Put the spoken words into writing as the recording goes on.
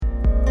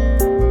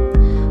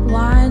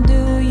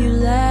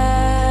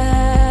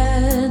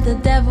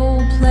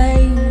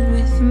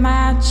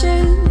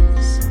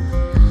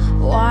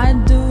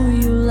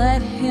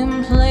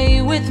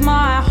with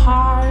my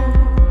heart.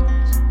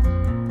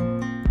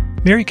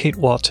 Mary Kate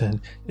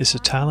Walton is a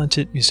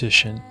talented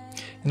musician,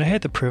 and I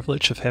had the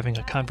privilege of having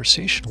a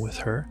conversation with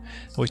her.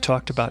 We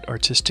talked about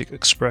artistic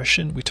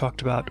expression. We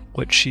talked about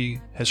what she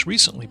has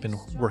recently been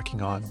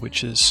working on,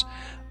 which is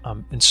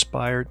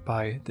inspired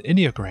by the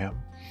Enneagram.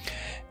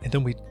 And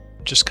then we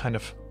just kind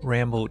of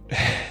rambled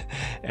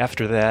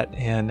after that.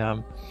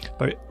 And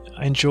but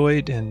I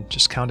enjoyed and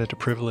just counted a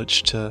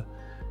privilege to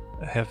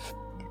have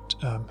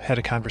had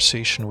a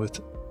conversation with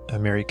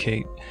Mary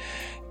Kate.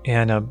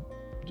 And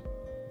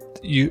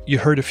you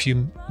heard a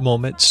few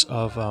moments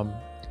of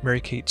Mary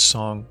Kate's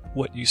song,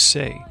 What You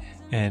Say,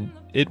 and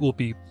it will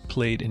be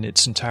played in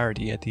its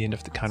entirety at the end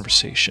of the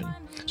conversation.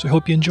 So I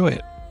hope you enjoy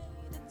it.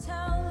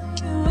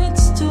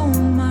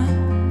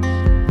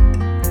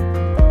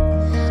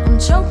 I'm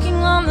choking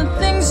on the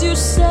things you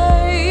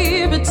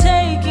say, but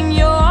taking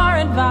your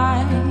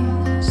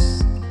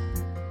advice.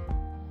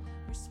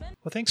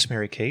 Well, thanks,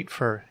 Mary Kate,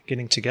 for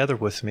getting together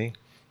with me.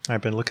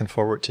 I've been looking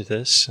forward to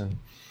this. And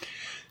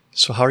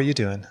so how are you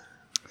doing?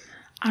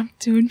 I'm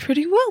doing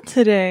pretty well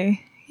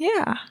today.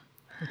 Yeah.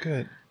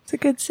 Good. It's a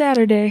good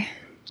Saturday.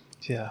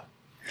 Yeah.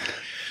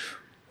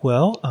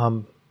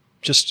 Well,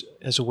 just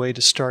as a way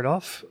to start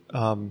off,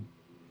 I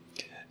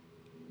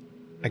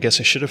guess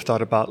I should have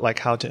thought about like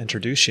how to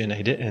introduce you, and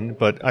I didn't,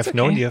 but I've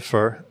known you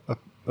for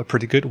a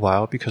pretty good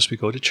while because we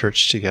go to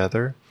church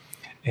together,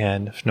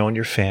 and I've known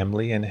your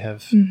family and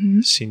have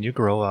seen you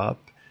grow up,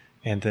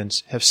 and then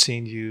have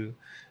seen you,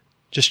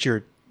 just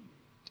your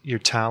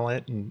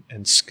talent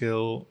and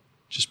skill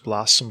just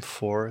blossom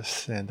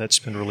forth, and that's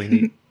been really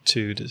neat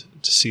to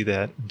see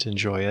that and to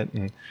enjoy it,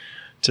 and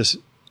just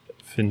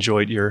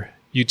enjoyed your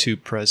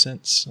YouTube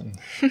presence. And,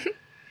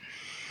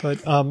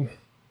 but well,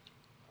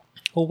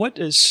 what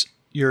does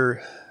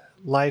your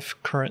life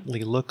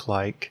currently look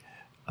like?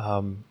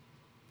 And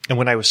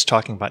when I was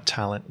talking about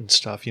talent and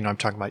stuff, I'm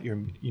talking about your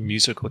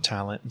musical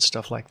talent and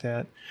stuff like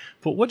that.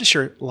 But what does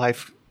your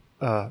life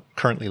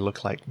currently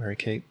look like, Mary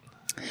Kate?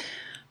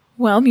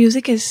 Well,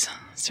 music is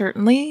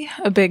certainly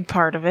a big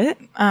part of it,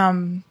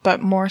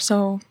 but more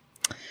so,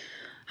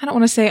 I don't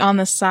want to say on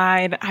the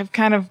side. I've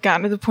kind of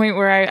gotten to the point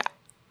where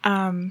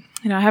I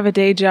have a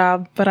day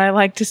job, but I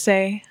like to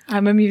say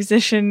I'm a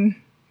musician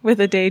with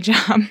a day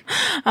job.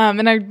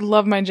 And I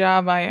love my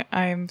job.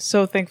 I'm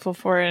so thankful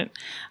for it.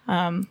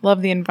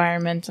 Love the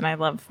environment, and I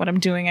love what I'm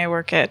doing. I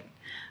work at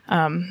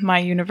my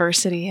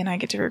university, and I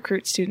get to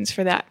recruit students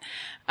for that.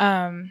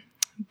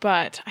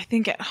 But I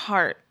think at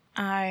heart,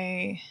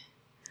 I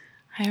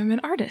am an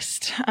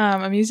artist,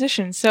 a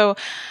musician. So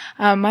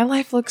my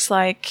life looks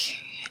like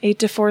 8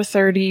 to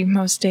 4:30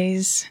 most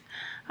days,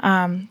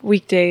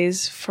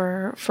 weekdays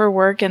for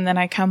work, and then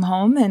I come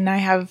home and I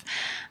have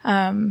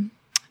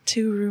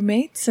 2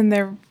 roommates, and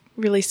they're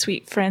really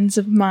sweet friends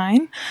of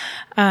mine.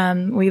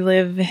 We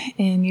live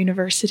in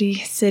University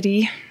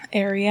City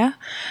area,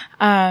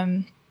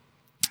 but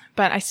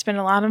I spend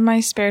a lot of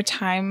my spare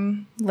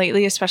time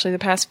lately, especially the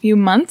past few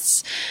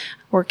months,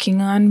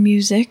 working on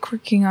music,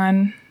 working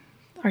on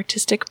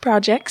artistic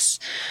projects,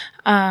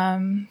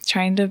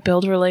 trying to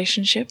build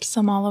relationships.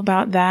 I'm all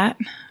about that.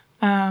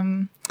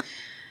 And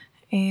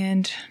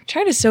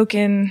trying to soak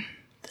in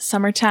the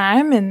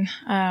summertime, and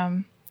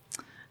I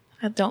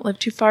don't live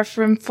too far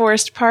from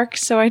Forest Park,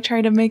 so I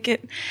try to make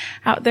it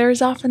out there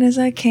as often as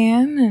I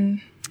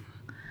can.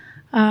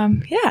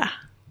 And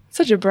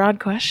such a broad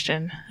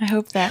question. I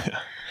hope that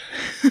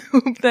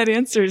hope that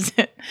answers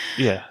it.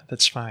 Yeah,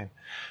 that's fine.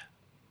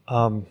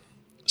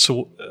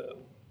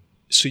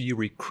 So you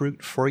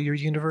recruit for your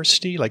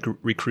university, like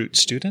recruit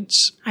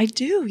students? I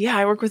do. Yeah,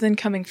 I work with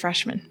incoming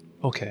freshmen.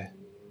 Okay.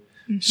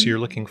 Mm-hmm. So you're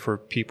looking for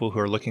people who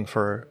are looking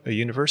for a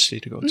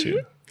university to go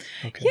to?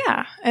 Okay.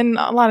 Yeah, and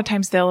a lot of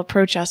times they'll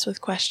approach us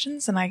with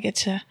questions, and I get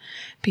to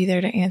be there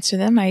to answer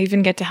them. I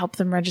even get to help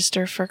them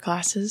register for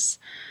classes.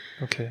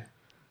 Okay.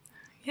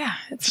 Yeah,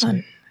 it's fun.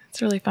 Neat.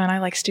 It's really fun. I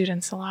like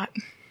students a lot.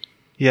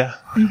 Yeah.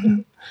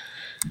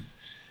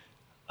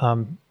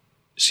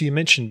 So you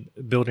mentioned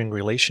building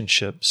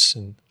relationships,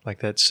 and like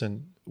that's,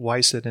 and why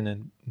is that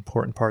an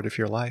important part of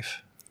your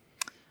life?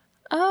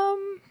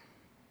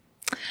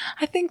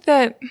 I think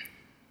that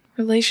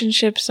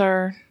relationships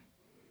are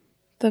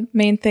the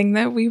main thing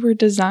that we were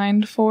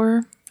designed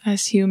for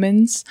as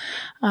humans.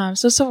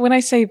 So when I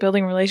say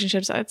building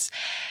relationships, it's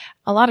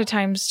a lot of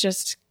times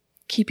just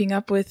keeping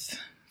up with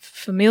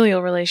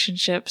familial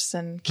relationships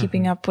and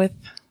keeping up with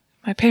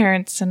my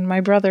parents and my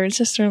brother and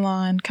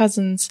sister-in-law and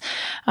cousins,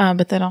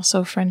 but then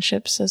also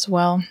friendships as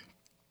well.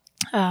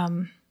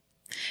 From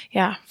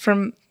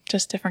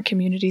just different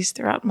communities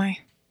throughout my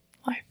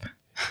life.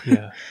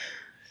 Yeah.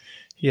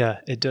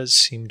 Yeah, it does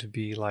seem to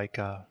be like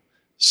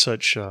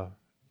such a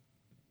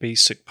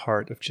basic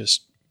part of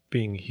just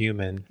being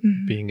human,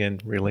 being in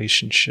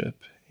relationship,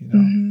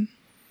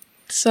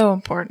 So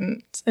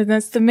important. And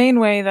that's the main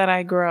way that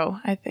I grow,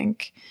 I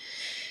think.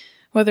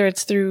 Whether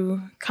it's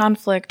through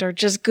conflict or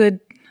just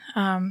good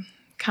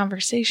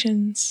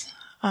conversations.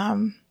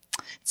 It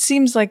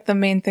seems like the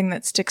main thing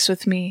that sticks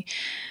with me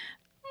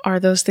are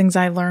those things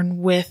I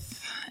learn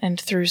with and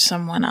through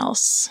someone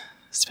else,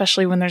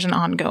 especially when there's an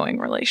ongoing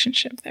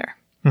relationship there.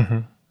 Mm-hmm.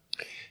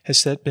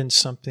 Has that been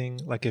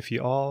something, like, have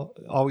you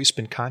always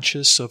been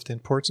conscious of the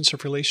importance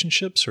of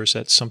relationships, or is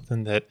that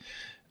something that,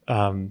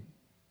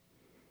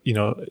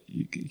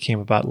 came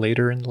about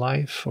later in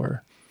life,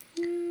 or?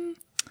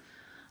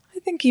 I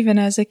think even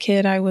as a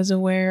kid, I was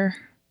aware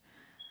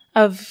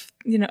of,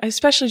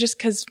 especially just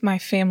because my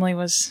family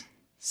was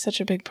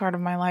such a big part of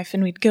my life,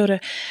 and we'd go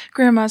to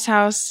grandma's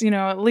house,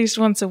 at least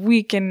once a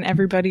week, and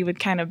everybody would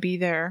kind of be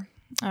there.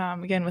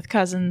 Again, with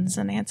cousins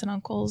and aunts and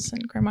uncles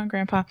and grandma and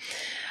grandpa.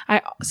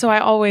 So I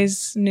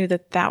always knew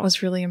that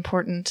was really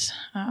important.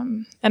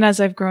 And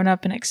as I've grown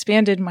up and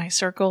expanded my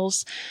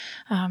circles,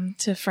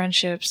 to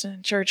friendships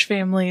and church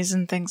families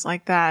and things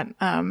like that,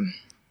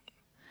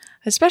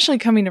 especially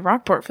coming to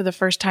Rockport for the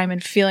first time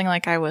and feeling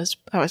like I was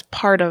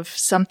part of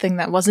something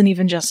that wasn't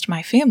even just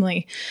my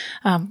family.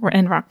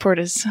 And Rockport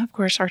is, of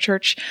course, our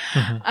church.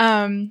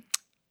 Mm-hmm.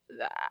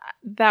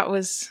 That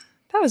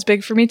was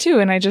big for me too.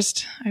 And I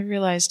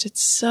realized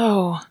it's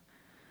so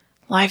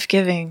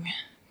life-giving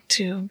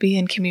to be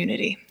in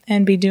community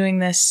and be doing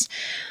this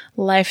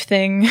life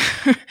thing,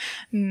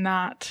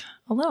 not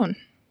alone,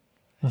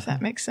 if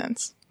that makes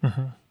sense.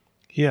 Mm-hmm.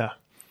 Yeah.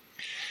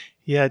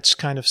 Yeah. It's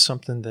kind of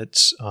something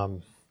that's,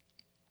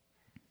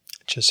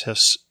 just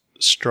has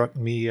struck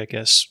me, I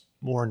guess,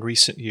 more in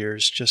recent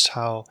years, just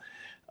how,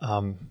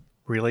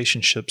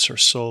 relationships are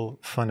so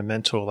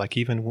fundamental, like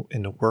even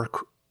in the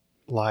work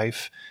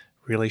life.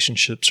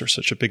 Relationships are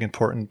such a big,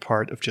 important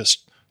part of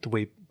just the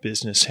way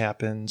business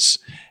happens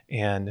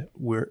and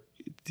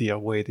the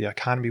way the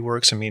economy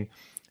works. I mean,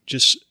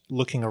 just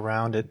looking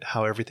around at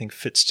how everything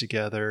fits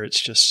together,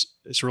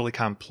 it's really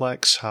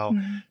complex how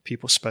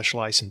people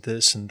specialize in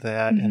this and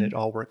that, and it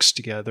all works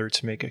together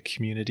to make a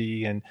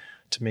community and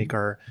to make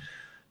our,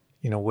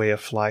 way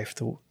of life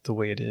the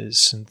way it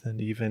is. And then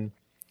even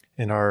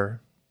in our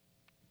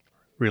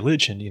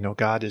religion,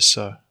 God is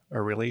a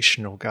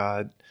relational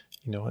God,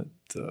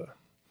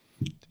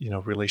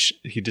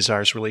 he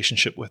desires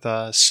relationship with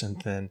us, and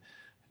then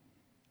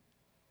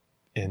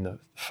in the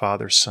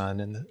Father, Son,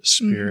 and the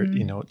Spirit,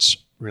 it's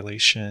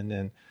relation.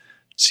 And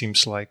it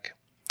seems like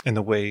in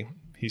the way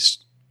he's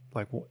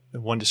like,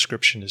 one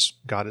description is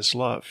God is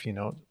love,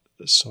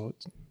 so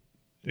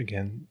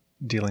again,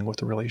 dealing with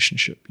the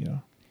relationship,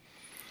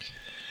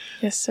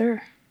 Yes,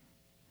 sir.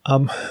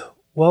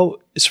 Well,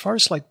 as far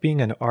as like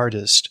being an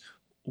artist,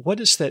 what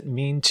does that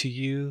mean to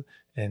you?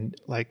 And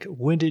like,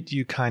 when did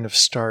you kind of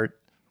start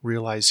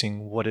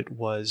realizing what it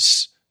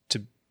was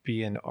to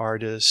be an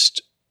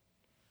artist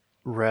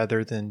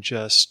rather than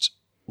just,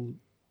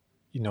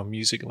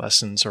 music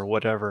lessons or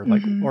whatever?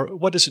 Like, or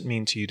what does it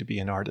mean to you to be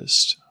an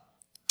artist?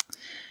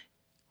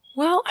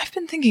 Well, I've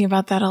been thinking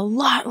about that a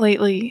lot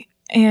lately,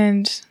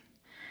 and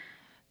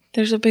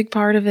there's a big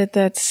part of it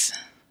that's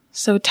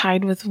so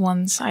tied with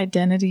one's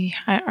identity,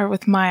 or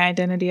with my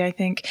identity, I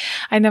think.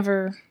 I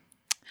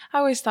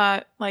always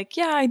thought, like,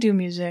 yeah, I do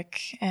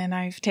music and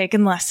I've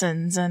taken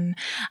lessons, and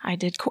I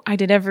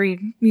did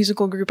every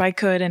musical group I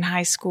could in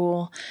high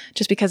school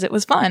just because it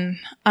was fun.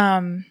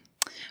 But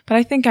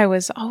I think I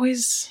was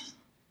always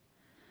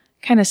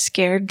kind of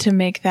scared to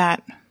make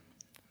that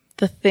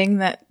the thing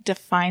that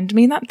defined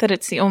me. Not that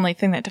it's the only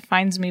thing that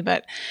defines me,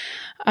 but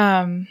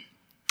there's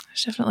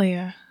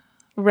definitely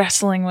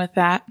wrestling with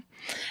that.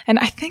 And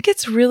I think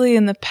it's really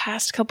in the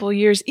past couple of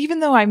years,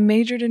 even though I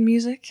majored in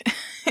music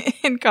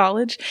in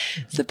college,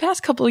 it's the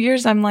past couple of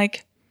years I'm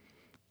like,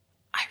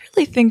 I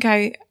really think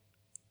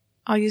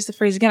I'll use the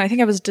phrase again, I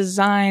think I was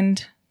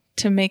designed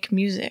to make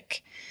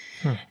music.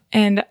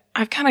 And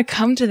I've kind of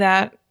come to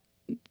that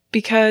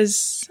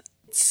because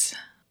it's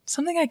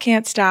something I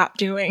can't stop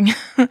doing.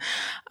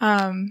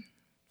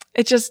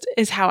 It just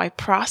is how I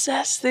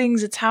process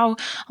things. It's how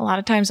a lot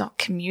of times I'll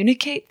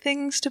communicate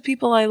things to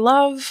people I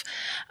love.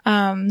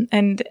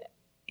 And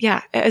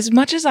yeah, as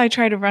much as I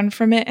try to run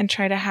from it and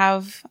try to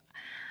have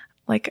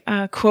like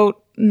a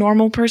quote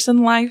normal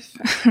person life,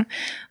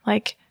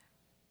 like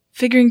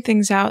figuring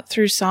things out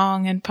through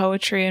song and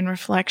poetry and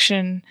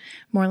reflection,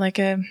 more like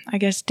I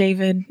guess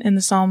David in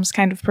the Psalms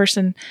kind of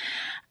person,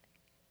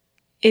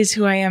 is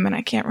who I am, and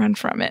I can't run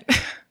from it.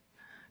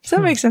 Does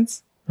that make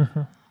sense?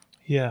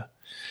 Yeah.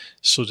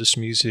 So does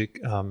music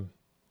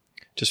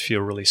just feel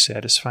really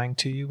satisfying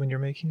to you when you're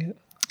making it?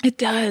 It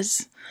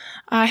does.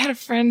 I had a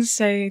friend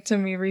say to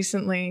me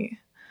recently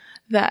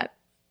that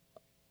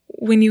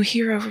when you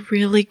hear a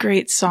really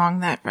great song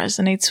that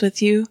resonates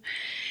with you,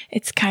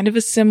 it's kind of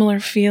a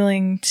similar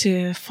feeling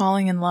to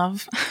falling in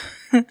love.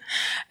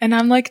 And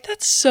I'm like,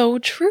 that's so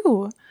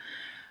true.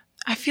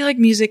 I feel like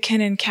music can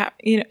it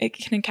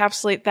can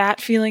encapsulate that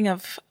feeling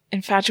of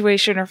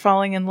infatuation or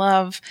falling in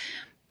love.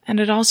 And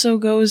it also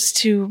goes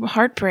to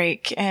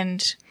heartbreak.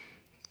 And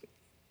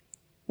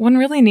one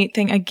really neat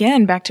thing,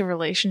 again, back to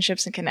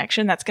relationships and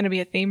connection, that's going to be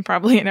a theme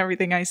probably in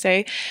everything I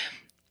say.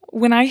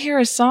 When I hear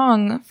a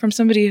song from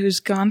somebody who's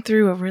gone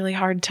through a really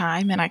hard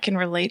time and I can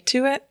relate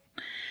to it,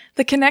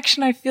 the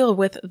connection I feel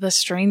with the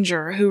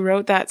stranger who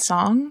wrote that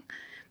song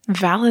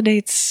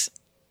validates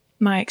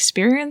my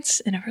experience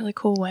in a really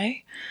cool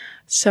way.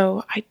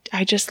 So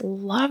I just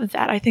love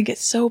that. I think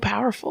it's so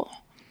powerful.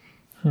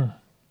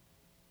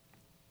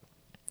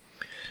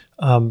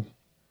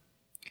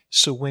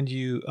 So when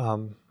you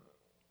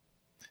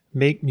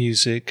make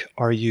music,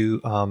 are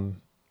you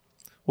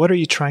what are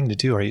you trying to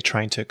do? Are you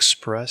trying to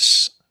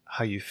express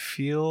how you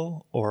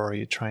feel, or are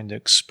you trying to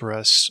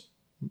express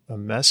a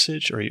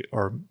message,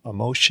 or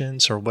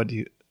emotions, or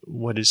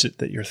what is it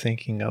that you're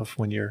thinking of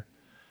when you're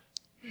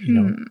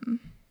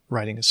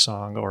writing a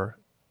song or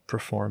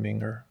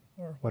performing or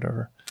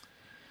whatever?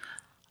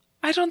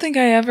 I don't think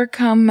I ever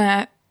come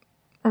at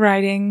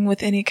writing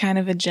with any kind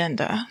of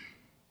agenda.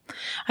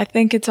 I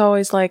think it's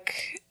always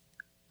like,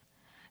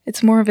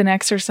 it's more of an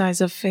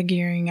exercise of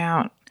figuring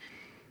out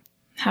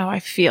how I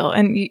feel.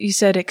 And you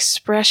said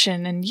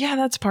expression, and yeah,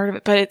 that's part of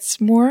it, but it's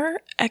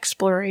more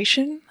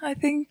exploration, I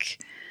think.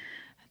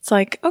 It's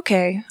like,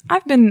 okay,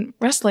 I've been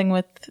wrestling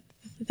with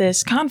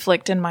this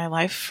conflict in my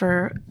life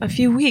for a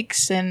few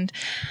weeks, and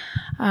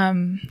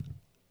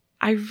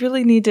I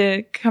really need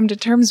to come to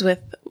terms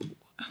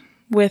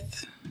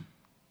with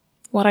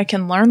what I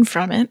can learn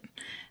from it,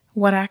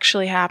 what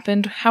actually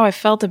happened, how I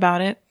felt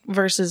about it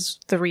versus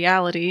the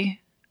reality.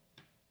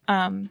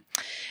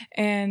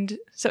 And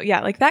so,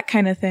 yeah, like that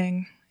kind of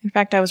thing. In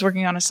fact, I was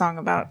working on a song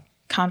about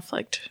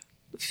conflict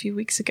a few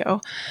weeks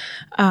ago.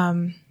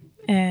 And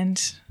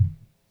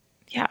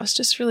yeah, it was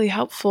just really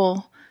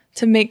helpful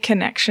to make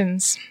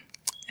connections,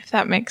 if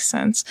that makes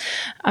sense.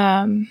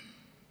 But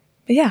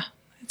yeah,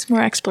 it's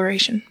more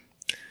exploration.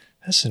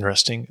 That's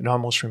interesting. It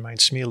almost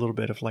reminds me a little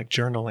bit of like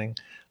journaling.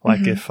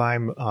 Like if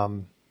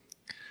I'm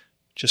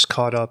just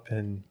caught up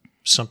in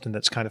something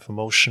that's kind of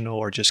emotional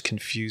or just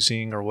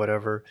confusing or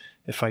whatever,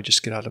 if I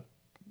just get out a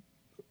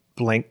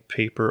blank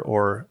paper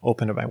or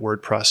open up my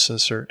word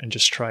processor and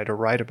just try to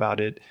write about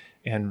it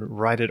and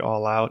write it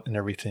all out and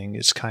everything,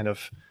 it's kind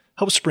of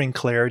helps bring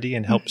clarity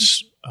and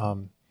helps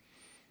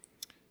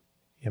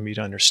me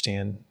to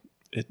understand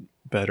it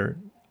better.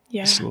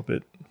 Yeah. It's a little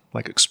bit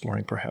like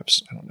exploring,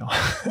 perhaps. I don't know.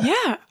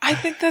 Yeah, I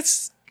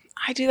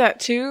do that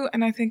too.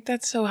 And I think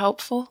that's so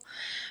helpful.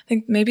 I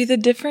think maybe the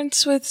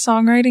difference with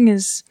songwriting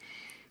is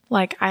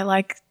like,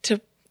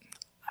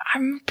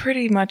 I'm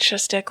pretty much a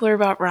stickler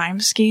about rhyme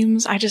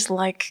schemes. I just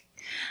like,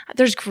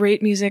 there's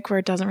great music where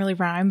it doesn't really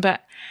rhyme,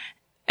 but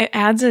it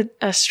adds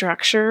a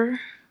structure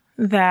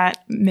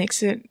that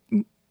makes it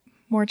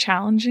more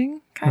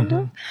challenging, kind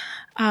of.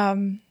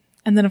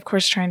 And then, of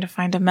course, trying to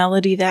find a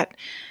melody that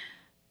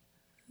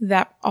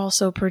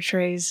also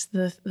portrays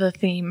the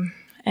theme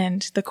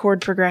and the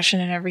chord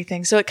progression and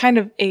everything. So it kind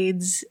of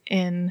aids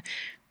in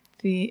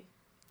the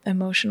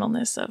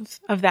emotionalness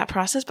of that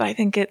process. But I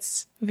think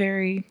it's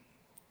very,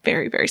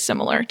 very, very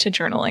similar to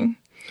journaling.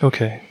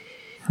 Okay.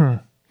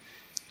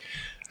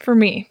 For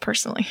me,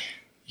 personally.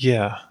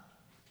 Yeah.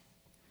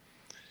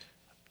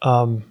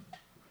 Well,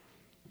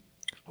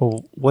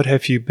 what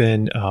have you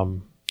been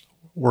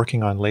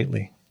working on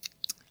lately?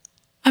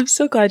 I'm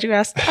so glad you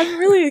asked. I'm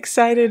really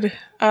excited.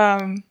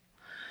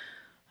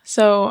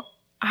 So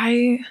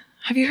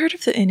have you heard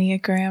of the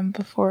Enneagram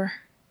before?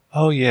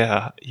 Oh,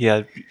 yeah.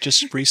 Yeah.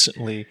 Just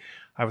recently,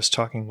 I was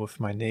talking with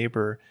my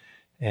neighbor,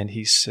 and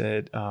he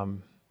said,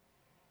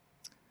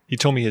 he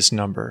told me his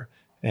number,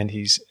 and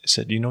he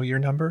said, "You know your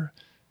number?"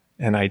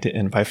 And I did.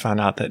 And I found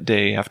out that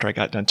day after I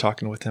got done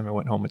talking with him, I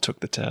went home and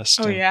took the test.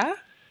 Oh, yeah?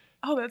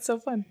 Oh, that's so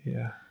fun.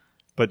 Yeah.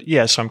 But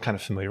yeah, so I'm kind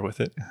of familiar with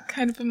it.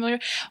 Kind of familiar.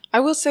 I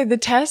will say the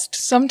test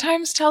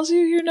sometimes tells you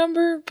your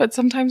number, but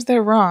sometimes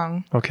they're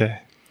wrong. Okay.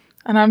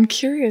 And I'm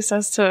curious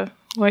as to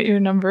what your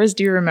number is.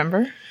 Do you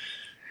remember?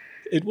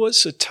 It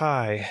was a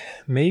tie,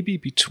 maybe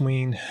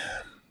between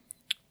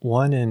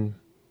 1 and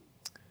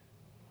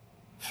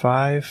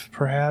 5,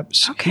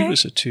 perhaps. Okay. He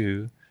was a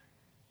 2.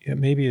 Yeah,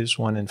 maybe it was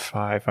 1 and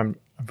 5.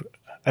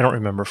 I don't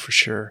remember for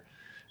sure.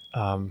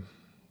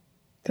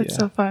 That's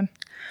so fun.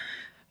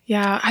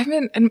 Yeah,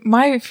 in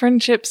my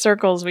friendship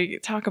circles, we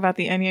talk about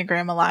the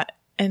Enneagram a lot.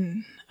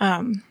 And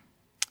the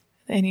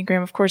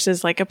Enneagram, of course,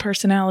 is like a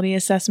personality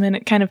assessment.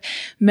 It kind of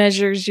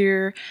measures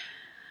your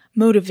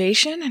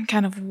motivation and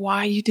kind of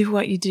why you do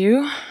what you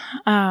do.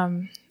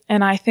 And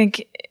I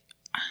think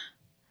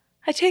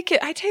I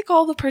take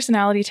all the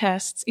personality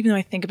tests, even though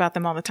I think about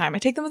them all the time. I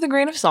take them with a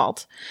grain of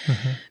salt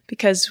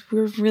because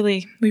we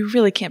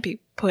really can't be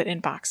put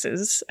in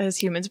boxes as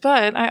humans.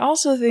 But I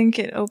also think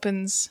it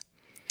opens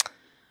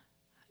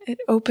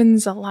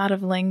a lot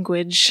of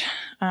language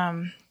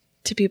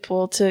to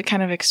people to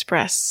kind of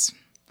express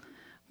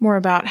more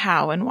about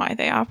how and why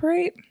they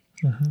operate.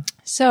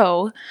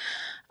 So,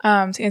 to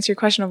answer your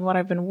question of what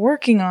I've been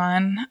working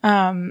on,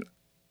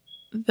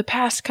 the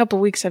past couple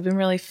weeks I've been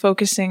really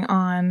focusing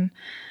on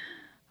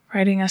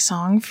writing a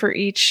song for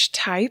each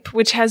type,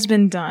 which has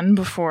been done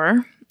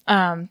before,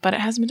 but it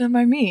hasn't been done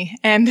by me.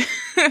 And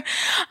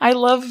I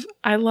love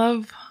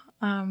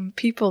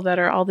people that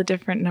are all the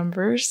different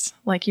numbers.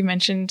 Like you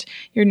mentioned,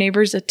 your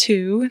neighbor's a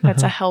 2.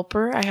 That's a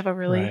helper. I have a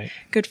really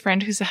good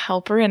friend who's a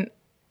helper. And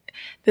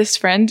this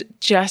friend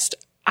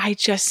I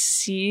just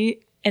see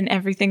in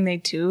everything they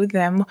do,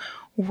 them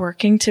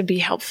working to be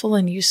helpful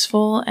and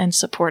useful and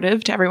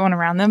supportive to everyone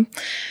around them.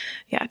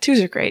 Yeah,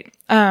 2s are great.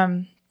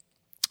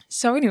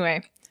 So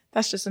anyway,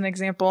 that's just an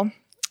example.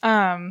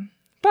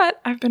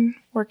 But I've been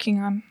working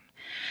on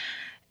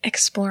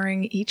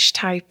exploring each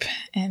type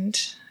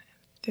and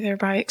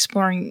thereby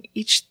exploring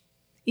each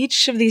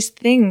of these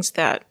things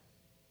that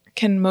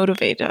can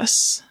motivate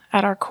us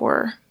at our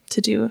core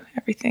to do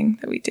everything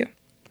that we do.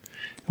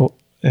 Well,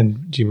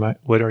 and do you mind?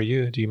 What are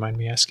you? Do you mind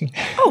me asking?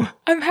 Oh,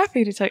 I'm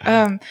happy to tell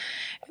you.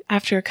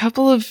 After a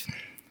couple of,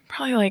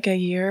 probably like a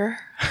year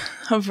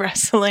of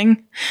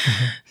wrestling,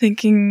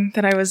 thinking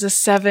that I was a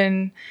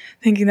 7,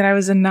 thinking that I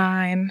was a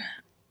 9,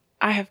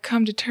 I have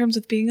come to terms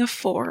with being a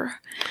 4.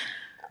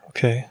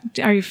 Okay.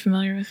 Are you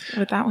familiar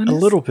with that one? A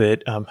little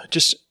bit.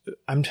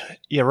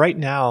 Right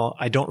now,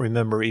 I don't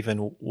remember even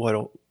what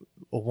a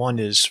 1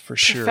 is for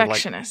sure.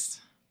 Perfectionist.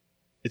 Like,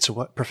 it's a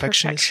what?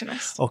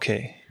 Perfectionist?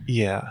 Okay.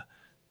 Yeah.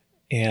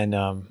 And,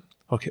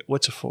 okay.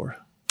 What's a 4?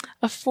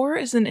 A 4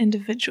 is an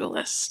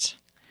individualist.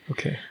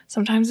 Okay.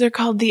 Sometimes they're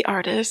called the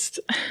artist.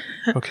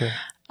 Okay.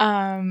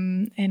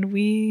 And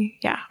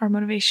our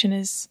motivation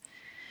is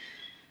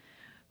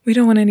we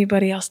don't want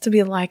anybody else to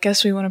be like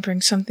us. We want to bring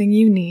something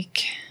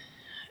unique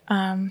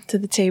to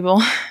the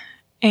table.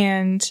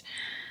 And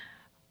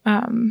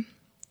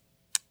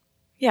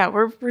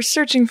we're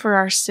searching for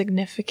our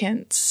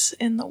significance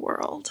in the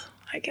world,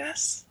 I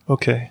guess.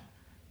 Okay.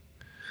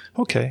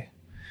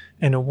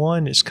 And a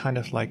 1 is kind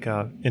of like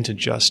into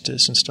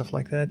justice and stuff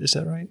like that. Is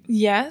that right?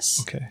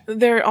 Yes. Okay.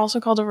 They're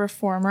also called a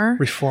reformer.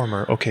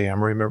 Reformer. Okay, I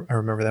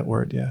remember that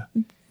word. Yeah.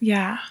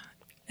 Yeah,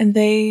 and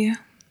they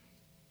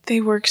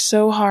work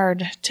so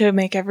hard to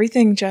make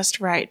everything just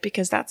right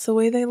because that's the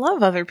way they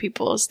love other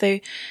people. Is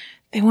they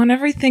want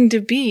everything to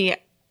be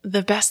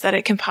the best that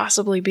it can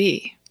possibly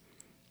be.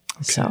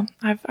 Okay. So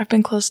I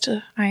am close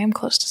to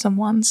some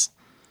 1s.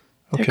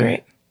 They're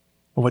great.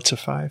 What's a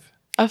 5?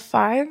 A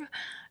 5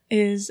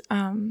 is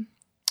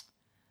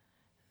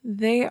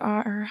they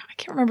are, I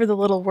can't remember the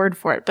little word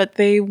for it, but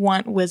they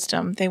want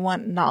wisdom. They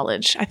want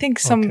knowledge. I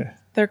think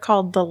they're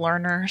called the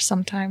learner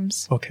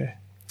sometimes. Okay.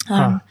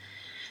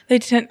 They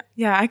tend,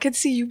 I could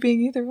see you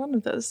being either one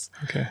of those.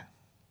 Okay.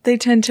 They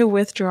tend to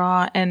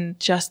withdraw and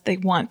they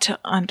want to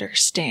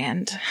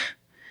understand.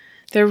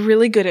 They're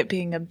really good at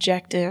being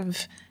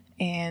objective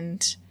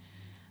and,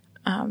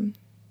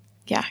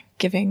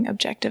 giving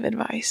objective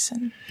advice.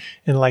 And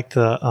like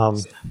I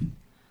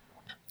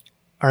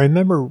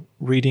remember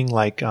reading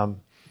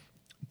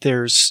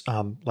there's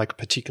like a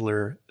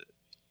particular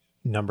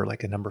number,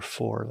 like a number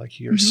 4, like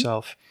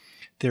yourself.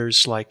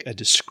 There's like a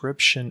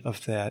description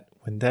of that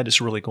when that is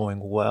really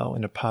going well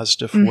in a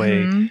positive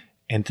way.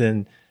 And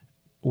then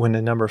when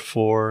the number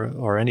 4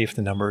 or any of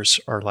the numbers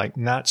are like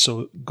not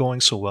so going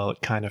so well,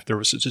 there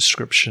was a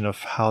description of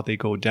how they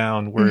go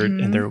downward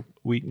and their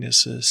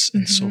weaknesses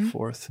and so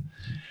forth.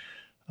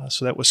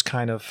 So that was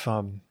kind of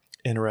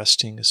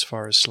interesting as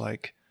far as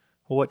like,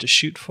 what to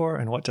shoot for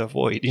and what to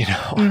avoid,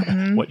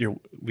 what your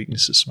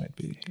weaknesses might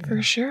be.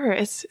 For sure.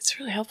 It's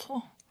really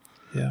helpful.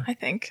 Yeah. I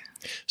think.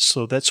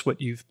 So that's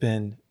what you've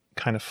been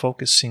kind of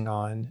focusing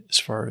on as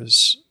far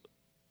as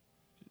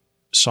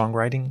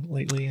songwriting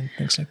lately and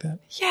things like that?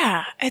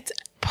 Yeah. It's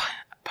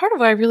part of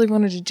why I really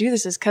wanted to do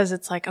this is because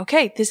it's like,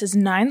 okay, this is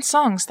 9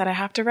 songs that I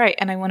have to write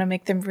and I want to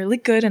make them really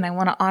good and I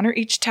want to honor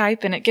each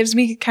type and it gives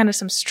me kind of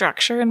some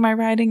structure in my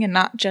writing and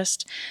not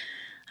just,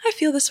 I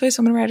feel this way,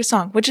 so I'm going to write a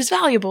song, which is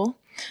valuable.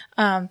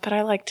 But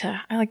I like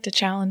to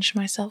challenge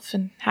myself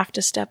and have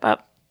to step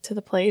up to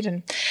the plate.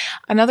 And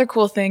another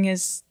cool thing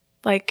is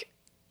like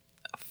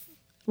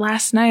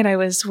last night I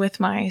was with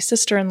my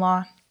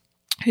sister-in-law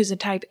who's a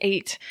type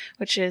 8,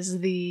 which is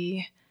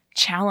the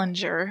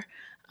challenger.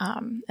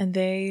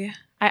 And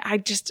I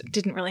just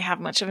didn't really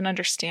have much of an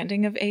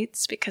understanding of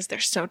 8s because they're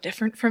so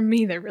different from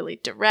me. They're really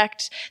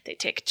direct. They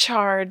take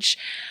charge.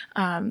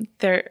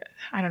 They're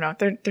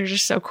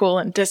just so cool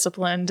and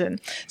disciplined. And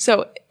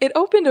so it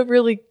opened a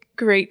really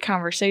great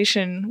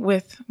conversation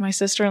with my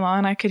sister-in-law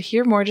and I could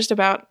hear more just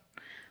about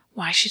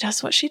why she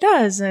does what she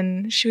does.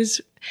 And it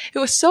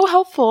was so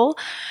helpful.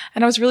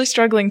 And I was really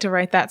struggling to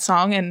write that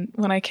song. And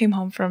when I came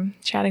home from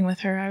chatting with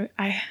her,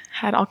 I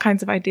had all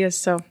kinds of ideas.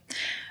 So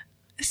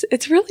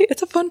it's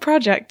a fun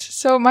project.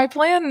 So my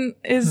plan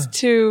is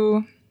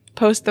to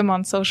post them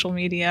on social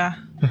media.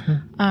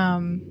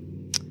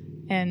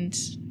 And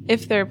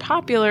if they're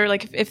popular,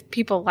 like if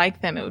people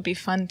like them, it would be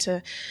fun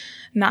to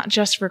not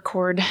just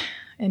record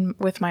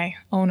with my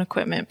own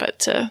equipment, but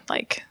to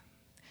like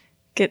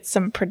get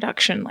some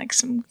production, like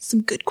some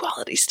good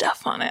quality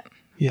stuff on it.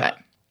 Yeah.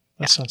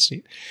 That sounds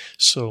neat.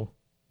 So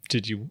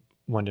did you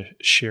want to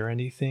share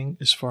anything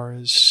as far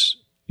as,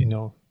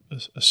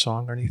 a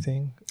song or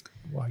anything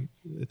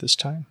at this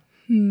time?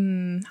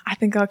 I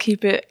think I'll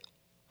keep it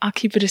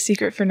a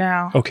secret for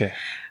now. Okay.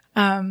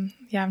 I'm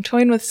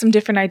toying with some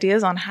different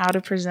ideas on how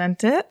to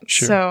present it.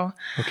 Sure. So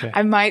okay.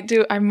 I'm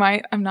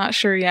not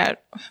sure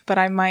yet, but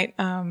I might,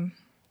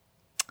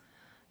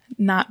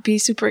 not be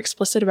super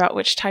explicit about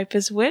which type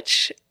is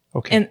which.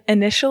 Okay.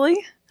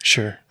 Initially.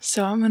 Sure.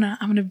 So I'm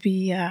gonna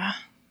be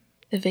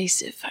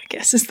evasive, I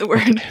guess is the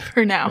word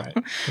for now. Right.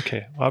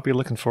 Okay. Well, I'll be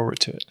looking forward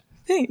to it.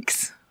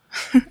 Thanks.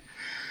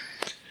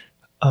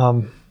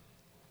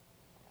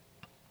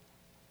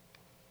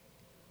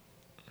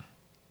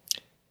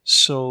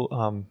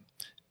 So,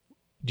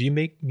 do you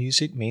make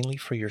music mainly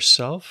for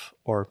yourself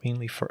or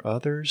mainly for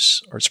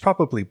others? Or it's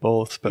probably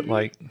both, but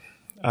like,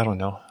 I don't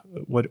know.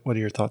 What are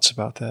your thoughts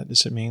about that?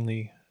 Is it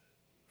mainly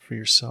for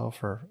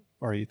yourself, or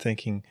are you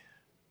thinking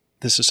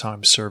this is how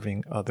I'm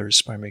serving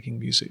others by making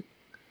music?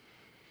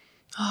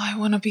 Oh, I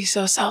want to be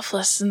so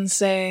selfless and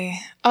say,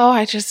 oh,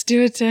 I just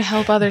do it to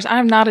help others.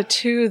 I'm not a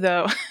 2,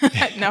 though.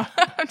 No,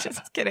 I'm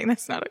just kidding.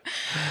 That's not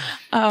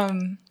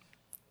a...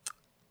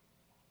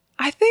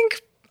 I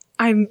think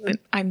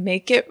I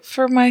make it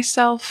for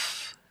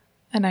myself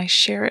and I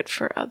share it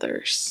for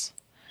others.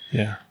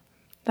 Yeah.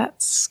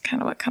 That's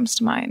kind of what comes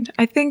to mind.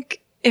 I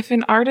think if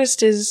an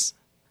artist is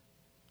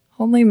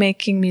only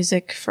making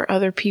music for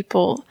other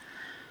people,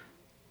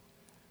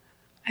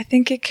 I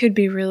think it could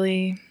be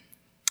really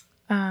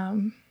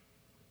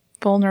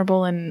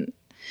vulnerable and,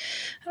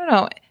 I don't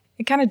know,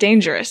 kind of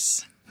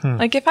dangerous.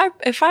 Like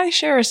if I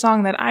share a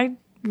song that I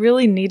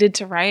really needed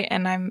to write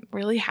and I'm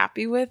really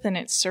happy with and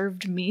it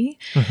served me,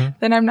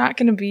 then I'm not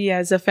going to be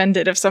as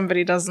offended if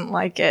somebody doesn't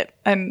like it,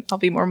 and I'll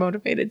be more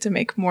motivated to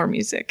make more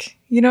music.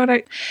 You know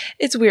what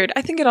it's weird.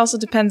 I think it also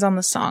depends on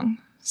the song.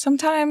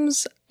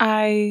 Sometimes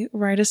I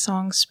write a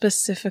song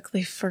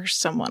specifically for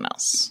someone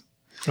else.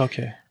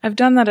 Okay. I've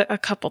done that a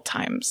couple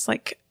times.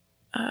 Like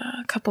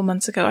a couple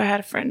months ago, I had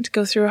a friend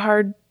go through a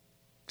hard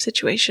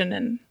situation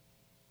and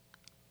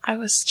I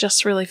was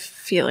just really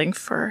feeling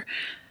for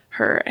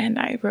her and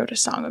I wrote a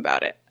song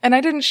about it. And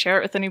I didn't share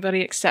it with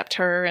anybody except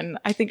her, and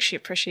I think she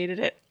appreciated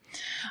it.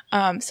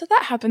 So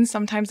that happens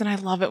sometimes, and I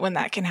love it when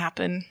that can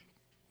happen.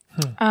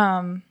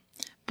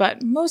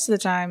 But most of the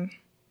time,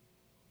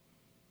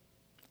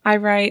 I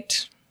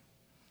write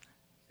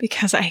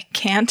because I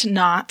can't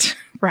not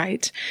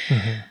write.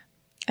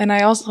 And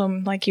I also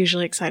am like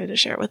usually excited to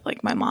share it with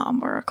like my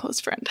mom or a close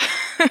friend.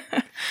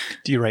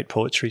 Do you write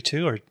poetry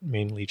too, or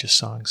mainly just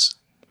songs?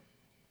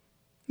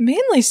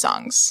 Mainly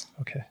songs.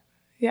 Okay.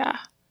 Yeah.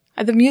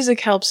 The music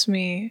helps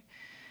me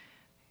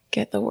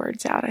get the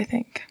words out, I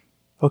think.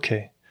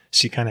 Okay.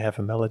 So you kind of have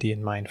a melody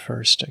in mind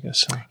first, I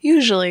guess. Huh?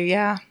 Usually,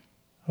 yeah.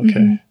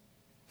 Okay.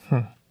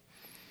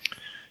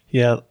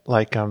 Yeah,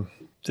 like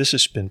this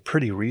has been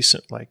pretty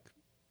recent, like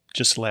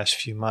just the last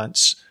few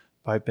months.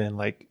 I've been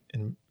like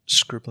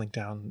scribbling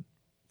down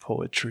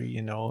poetry,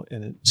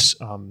 and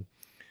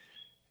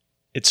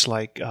it's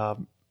like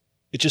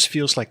it just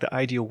feels like the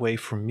ideal way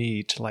for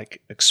me to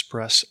like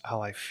express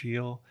how I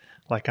feel.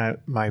 Like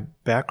my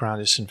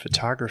background is in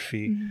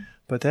photography,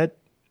 but that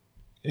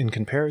in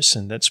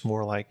comparison, that's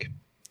more like,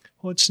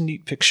 well, it's a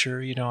neat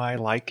picture, I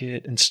like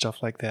it and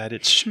stuff like that.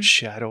 It's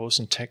shadows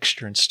and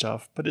texture and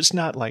stuff, but it's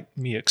not like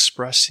me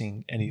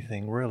expressing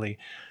anything really.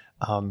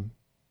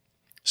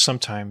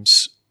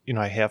 Sometimes,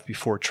 I have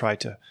before tried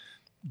to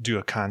do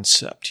a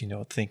concept,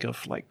 think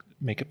of like,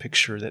 make a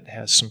picture that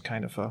has some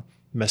kind of a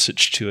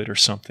message to it or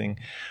something.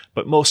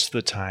 But most of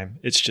the time,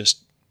 it's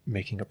just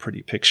making a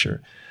pretty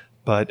picture.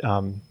 But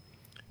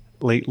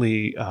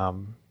lately,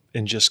 and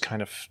just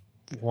kind of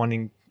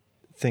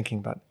thinking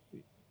about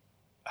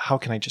how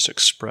can I just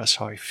express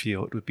how I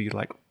feel, it would be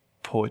like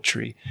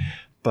poetry,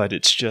 but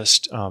it's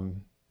just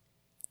in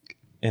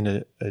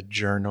a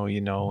journal,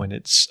 and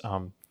it's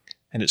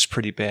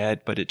pretty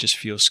bad, but it just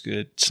feels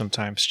good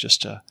sometimes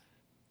just to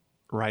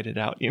write it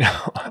out,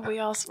 We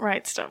all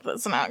write stuff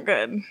that's not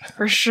good,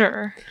 for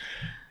sure.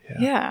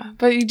 Yeah,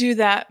 but you do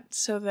that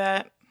so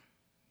that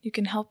you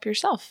can help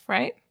yourself,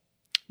 right?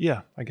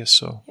 Yeah, I guess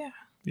so.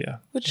 Yeah.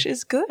 Which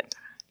is good.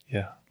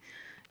 Yeah.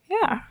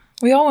 Yeah.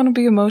 We all want to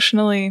be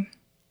emotionally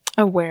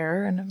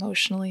aware and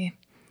emotionally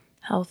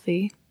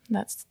healthy.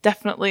 That's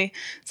definitely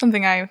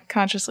something I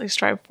consciously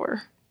strive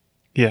for.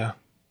 Yeah.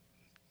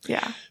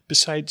 Yeah.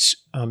 Besides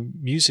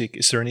music,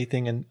 is there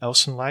anything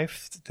else in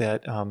life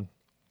that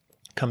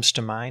comes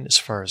to mind as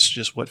far as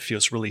just what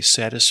feels really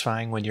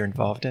satisfying when you're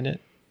involved in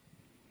it?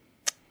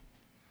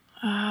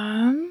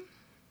 The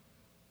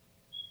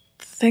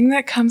thing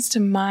that comes to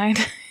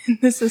mind, and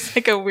this is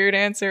like a weird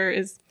answer,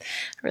 is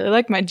I really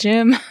like my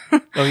gym.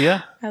 Oh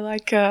yeah. I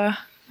like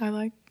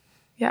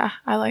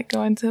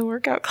going to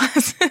workout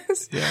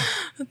classes. Yeah.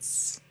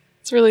 It's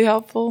really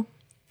helpful.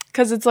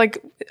 Because it's like,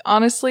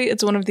 honestly,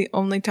 it's one of the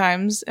only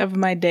times of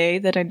my day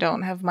that I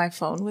don't have my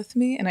phone with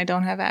me and I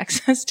don't have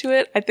access to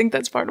it. I think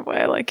that's part of why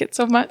I like it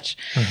so much.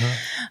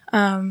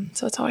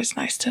 So it's always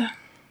nice to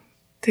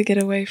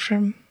get away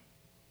from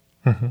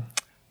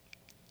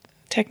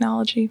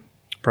technology.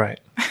 Right.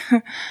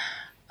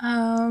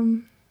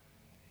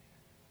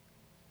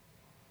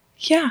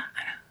 Yeah,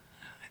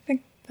 I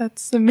think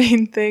that's the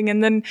main thing.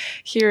 And then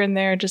here and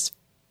there, just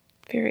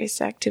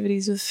various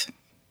activities with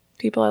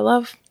people I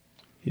love.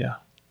 Yeah.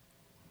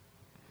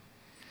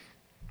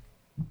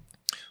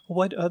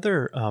 What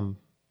other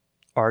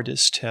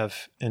artists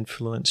have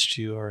influenced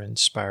you or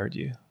inspired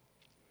you?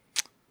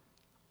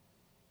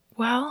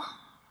 Well,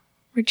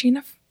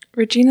 Regina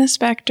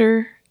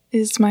Spektor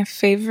is my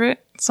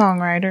favorite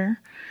songwriter.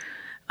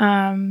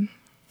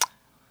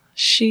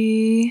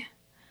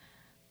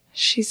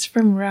 She's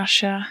from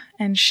Russia,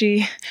 and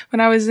when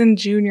I was in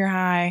junior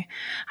high,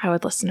 I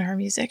would listen to her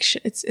music. She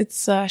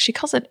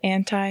calls it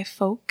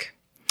anti-folk,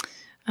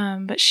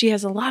 but she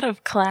has a lot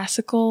of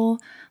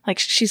classical, like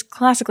she's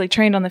classically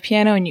trained on the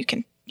piano, and you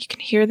can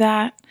hear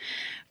that.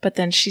 But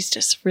then she's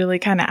just really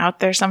kind of out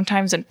there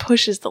sometimes and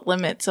pushes the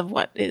limits of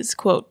what is,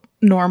 quote,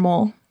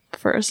 normal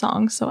for a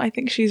song. So I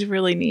think she's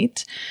really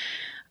neat.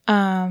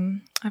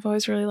 I've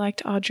always really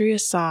liked Audrey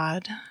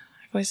Assad.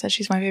 I've always said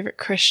she's my favorite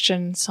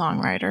Christian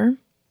songwriter.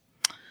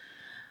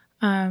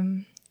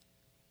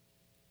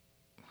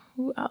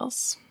 Who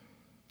else?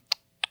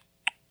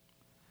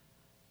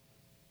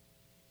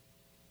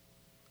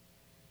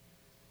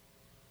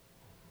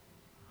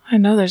 I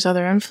know there's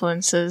other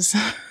influences,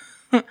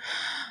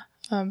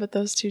 but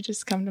those two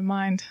just come to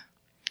mind.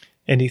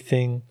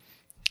 Anything,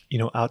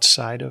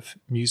 outside of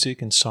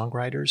music and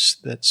songwriters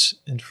that's,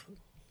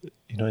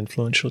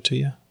 influential to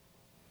you?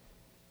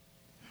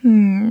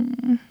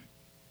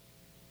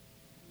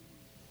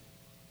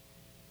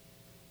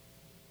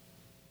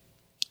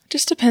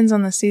 Just depends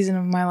on the season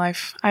of my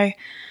life. I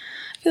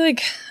feel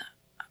like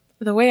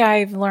the way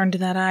I've learned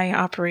that I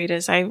operate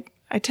is I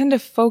tend to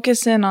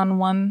focus in on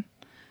one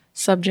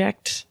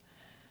subject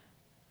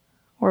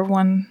or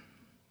one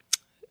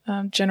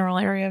general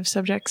area of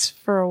subjects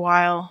for a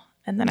while,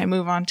 and then I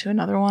move on to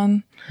another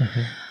one.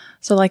 Mm-hmm.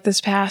 So like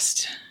this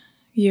past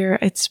year,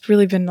 it's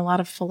really been a lot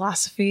of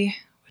philosophy,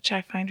 which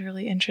I find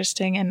really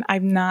interesting. And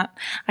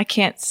I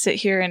can't sit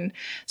here and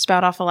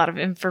spout off a lot of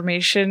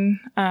information.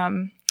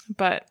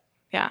 But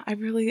yeah,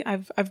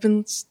 I've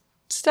been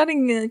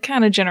studying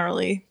kind of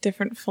generally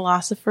different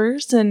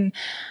philosophers. And,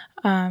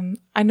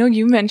 I know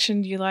you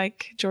mentioned you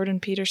like Jordan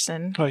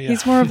Peterson. Oh, yeah.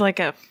 He's more of like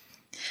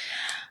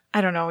I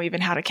don't know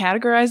even how to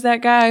categorize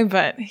that guy,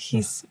 but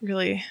he's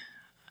really,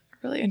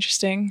 really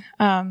interesting.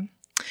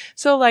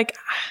 So like,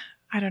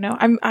 I don't know,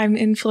 I'm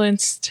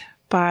influenced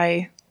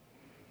by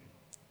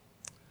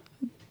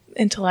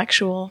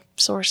intellectual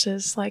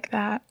sources like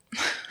that.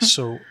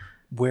 So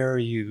where are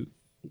you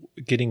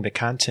getting the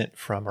content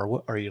from, or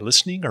what are you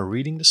listening or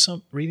reading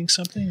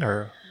something,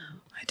 or?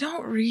 I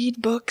don't read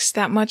books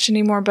that much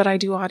anymore, but I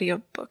do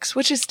audiobooks,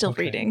 which is still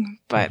reading,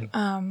 but,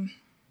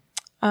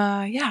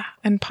 yeah.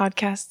 And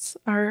podcasts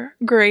are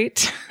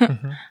great.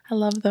 Mm-hmm. I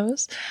love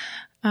those.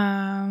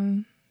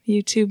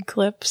 YouTube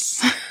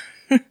clips.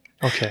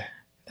 Okay.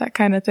 That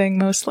kind of thing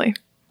mostly.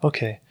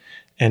 Okay.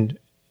 And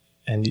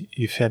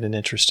you've had an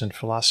interest in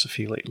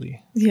philosophy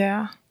lately.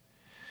 Yeah.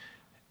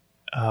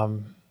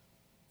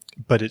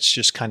 But it's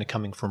just kind of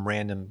coming from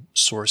random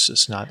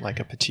sources, not like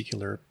a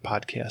particular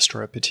podcast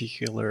or a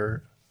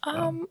particular...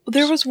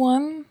 there was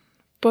one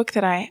book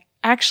that I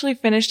actually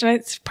finished, and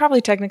it's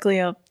probably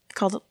technically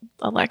called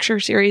a lecture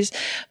series,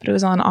 but it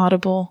was on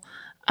Audible.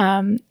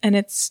 And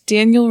it's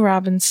Daniel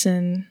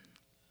Robinson.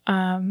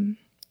 And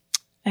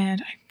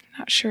I'm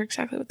not sure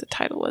exactly what the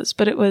title was,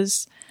 but it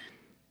was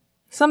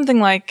something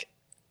like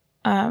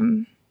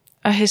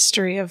a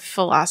history of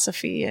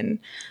philosophy and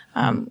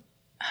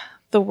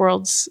the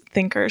world's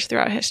thinkers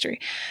throughout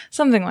history,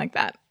 something like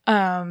that.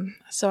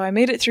 So I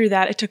made it through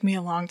that. It took me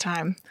a long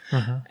time.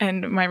 Mm-hmm.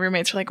 And my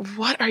roommates were like,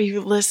 "What are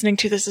you listening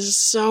to? This is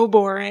so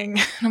boring."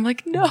 And I'm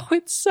like, "No,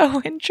 it's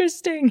so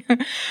interesting."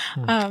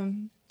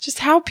 Just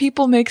how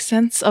people make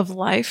sense of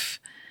life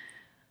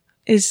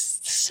is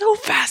so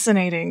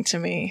fascinating to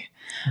me.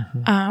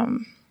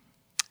 Mm-hmm.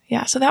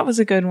 Yeah, so that was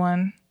a good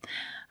one.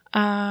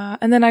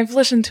 And then I've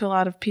listened to a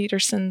lot of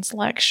Peterson's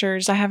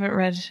lectures. I haven't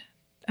read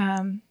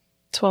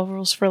 12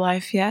 Rules for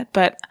Life yet,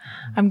 but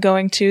I'm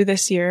going to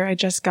this year. I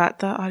just got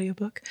the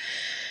audiobook.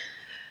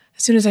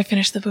 As soon as I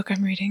finish the book,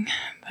 I'm reading.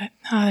 But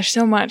there's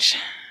so much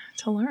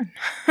to learn.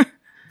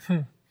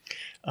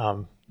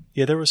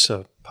 Yeah, there was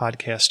a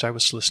podcast I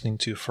was listening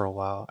to for a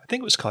while. I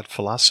think it was called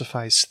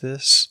Philosophize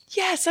This.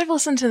 Yes, I've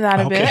listened to that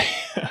a bit.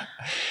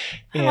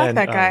 I like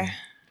that guy.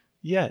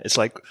 Yeah, it's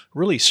like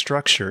really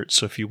structured.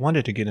 So if you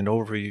wanted to get an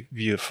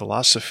overview of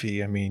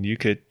philosophy, I mean, you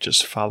could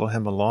just follow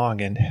him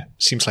along, and it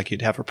seems like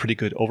you'd have a pretty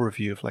good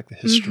overview of like the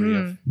history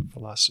of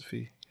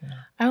philosophy.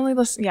 Yeah. I only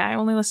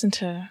listened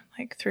to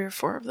like 3 or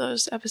 4 of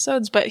those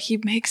episodes, but he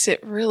makes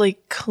it really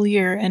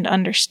clear and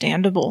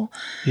understandable.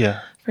 Yeah.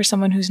 For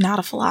someone who's not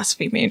a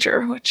philosophy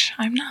major, which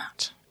I'm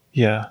not.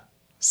 Yeah.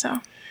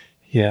 So.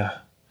 Yeah.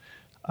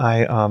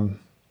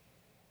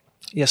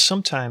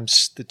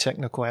 Sometimes the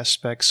technical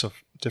aspects of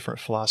different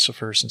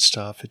philosophers and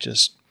stuff, it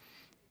just,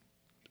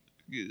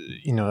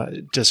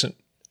 it doesn't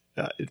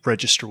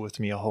register with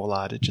me a whole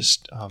lot. It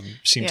just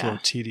seems a little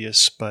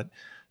tedious, but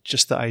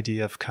just the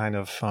idea of kind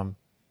of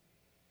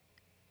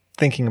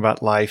thinking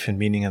about life and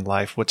meaning in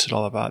life, what's it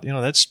all about?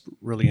 That's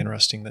really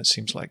interesting. That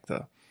seems like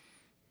the,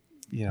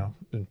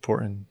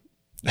 important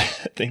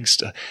things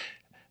to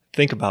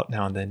think about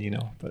now and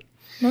then, but.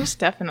 Most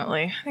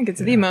definitely. I think it's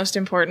the most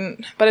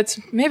important, but it's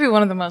maybe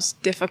one of the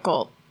most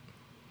difficult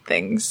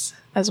things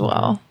as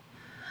well.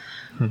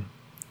 Mm-hmm.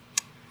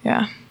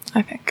 Yeah,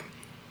 I think.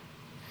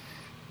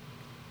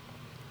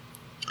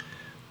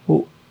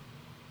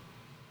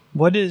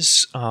 What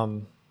is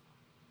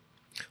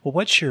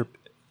what's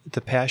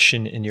the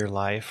passion in your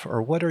life, or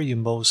what are you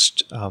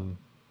most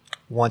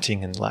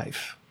wanting in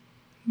life?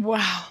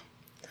 Wow.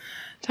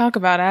 Talk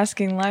about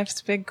asking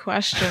life's big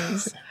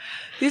questions.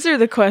 These are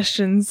the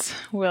questions,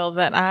 Will,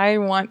 that I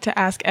want to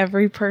ask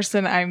every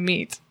person I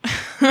meet.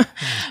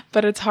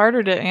 But it's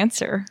harder to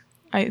answer.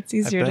 It's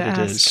easier to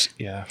ask. It is.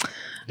 Yeah,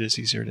 it is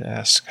easier to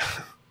ask.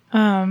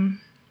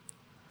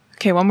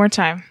 Okay, one more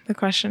time. The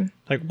question.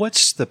 Like,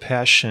 what's the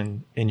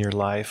passion in your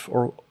life?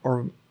 Or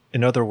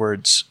in other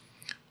words,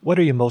 what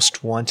are you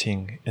most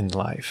wanting in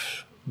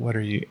life? What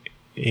are you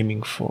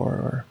aiming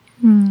for?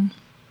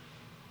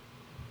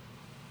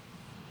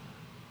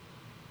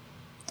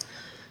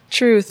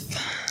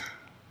 Truth.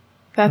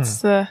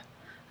 That's a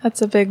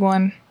big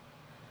one.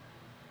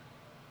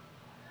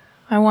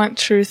 I want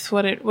truth,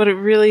 what it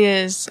really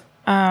is.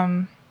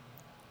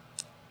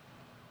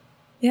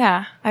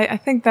 Yeah, I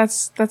think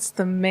that's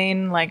the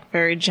main, like,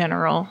 very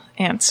general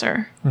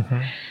answer.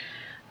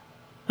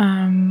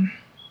 And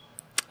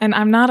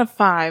I'm not a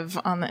 5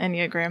 on the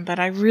Enneagram, but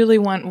I really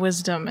want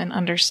wisdom and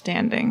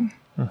understanding.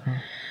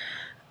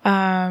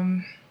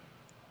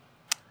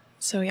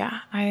 So yeah,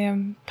 I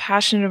am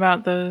passionate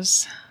about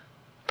those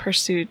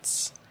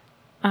pursuits.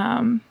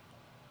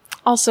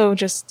 Also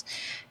just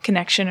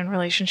connection and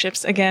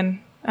relationships.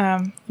 Again,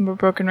 I'm a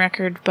broken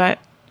record, but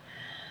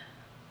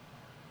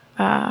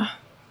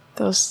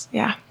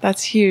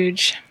that's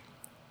huge.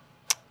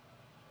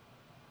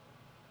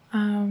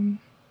 And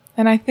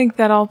I think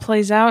that all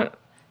plays out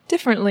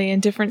differently in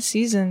different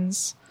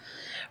seasons.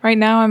 Right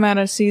now I'm at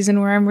a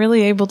season where I'm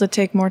really able to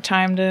take more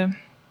time to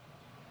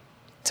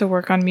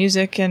work on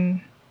music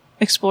and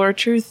explore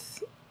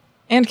truth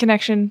and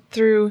connection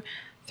through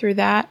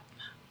that,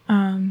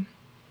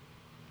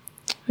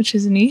 which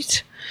is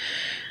neat.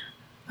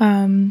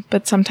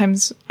 But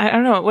sometimes, I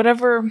don't know,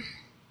 whatever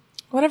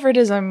it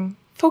is I'm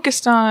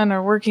focused on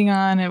or working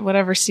on at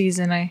whatever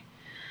season, I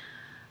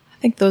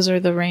think those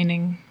are the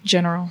reigning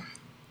general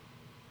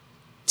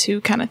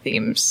 2 kind of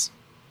themes.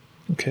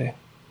 Okay.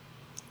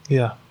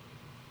 Yeah.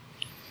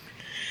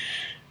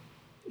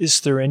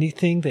 Is there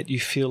anything that you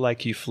feel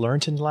like you've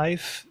learned in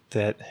life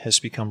that has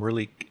become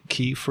really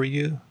key for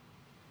you?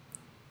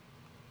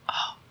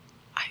 Oh,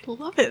 I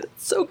love it.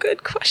 It's so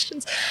good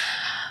questions.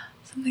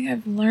 Something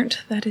I've learned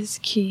that is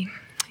key.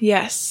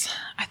 Yes,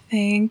 I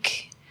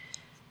think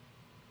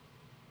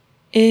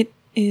it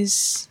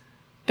is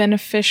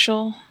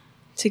beneficial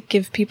to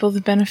give people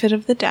the benefit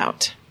of the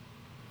doubt.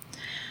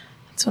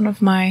 It's one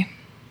of my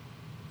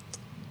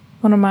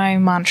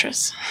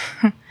mantras.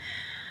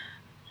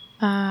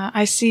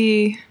 I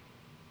see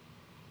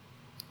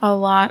a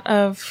lot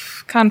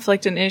of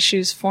conflict and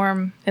issues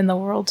form in the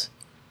world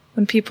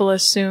when people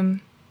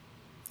assume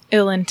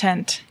ill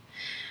intent.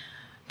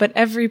 But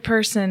every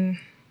person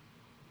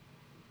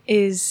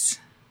is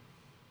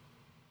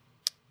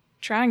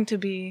trying to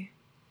be,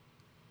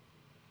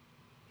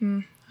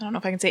 I don't know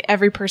if I can say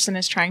every person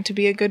is trying to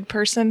be a good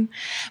person,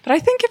 but I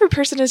think every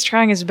person is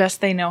trying as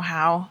best they know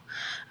how.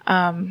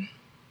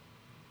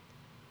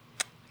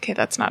 Okay,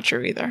 that's not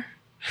true either.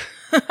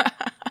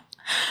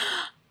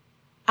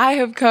 I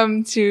have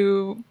come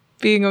to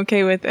being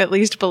okay with at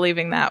least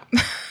believing that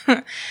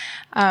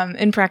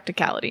in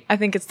practicality. I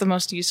think it's the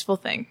most useful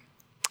thing.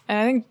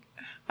 And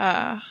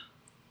I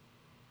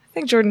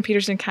think Jordan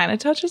Peterson kind of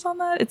touches on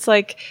that. It's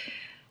like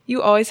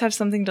you always have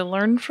something to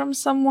learn from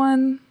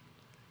someone.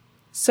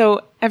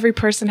 So every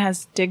person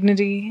has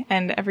dignity,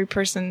 and every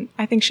person,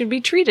 I think, should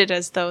be treated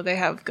as though they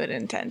have good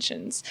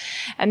intentions.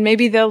 And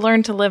maybe they'll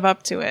learn to live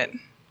up to it.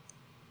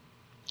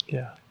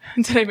 Yeah.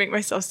 Did I make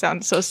myself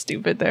sound so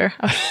stupid there?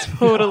 I was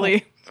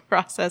totally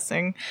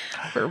processing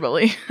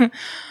verbally.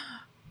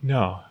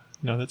 No,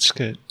 that's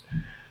good.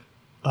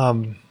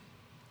 Well,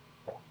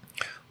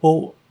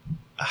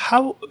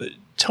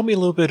 tell me a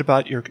little bit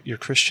about your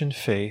Christian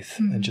faith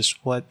and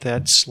just what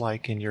that's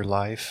like in your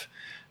life.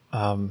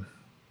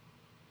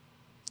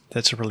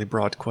 That's a really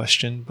broad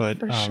question, but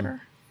For sure.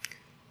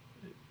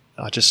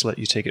 I'll just let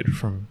you take it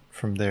from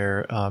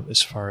there,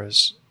 as far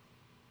as,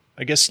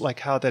 I guess, like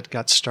how that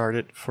got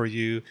started for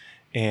you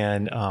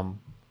and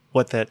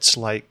what that's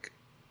like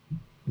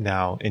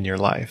now in your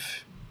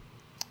life.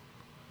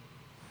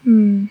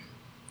 It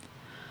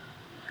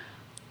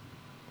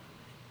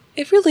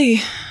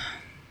really,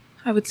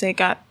 I would say,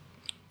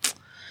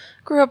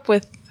 grew up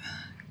with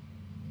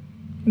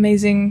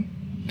amazing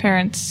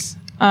parents,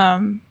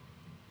 going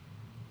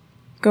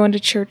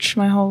to church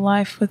my whole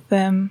life with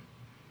them.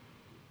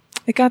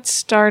 It got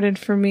started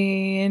for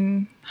me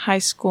in high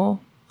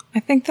school. I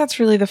think that's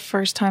really the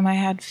first time I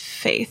had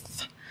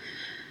faith.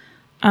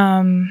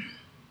 I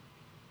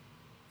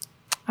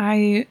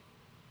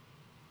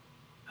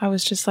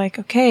was just like,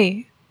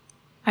 okay,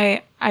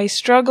 I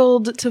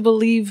struggled to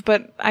believe,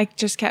 but I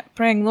just kept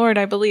praying, Lord,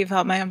 I believe,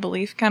 help my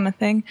unbelief, kind of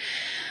thing.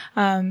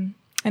 And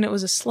it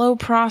was a slow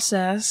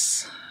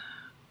process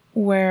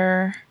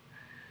where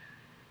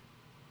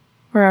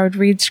I would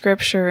read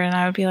scripture and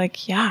I would be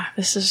like, yeah,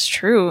 this is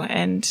true.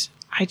 And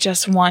I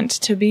just want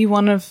to be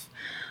one of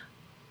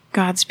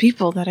God's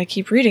people that I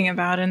keep reading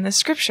about in the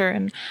scripture.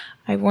 And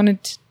I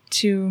wanted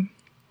to,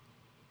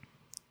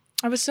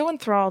 I was so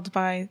enthralled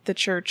by the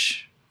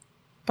church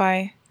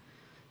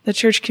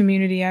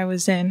community I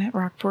was in at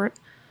Rockport.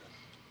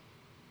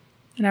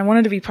 And I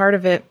wanted to be part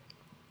of it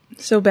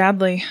so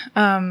badly.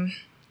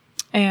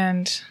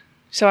 And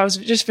so I was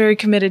just very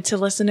committed to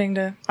listening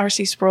to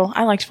R.C. Sproul.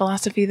 I liked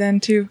philosophy then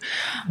too.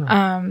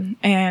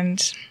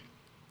 And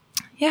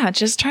yeah,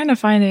 just trying to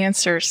find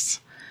answers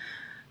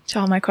to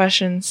all my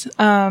questions.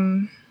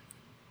 And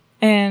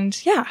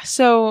yeah,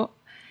 so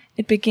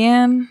it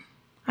began,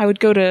 I would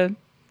go to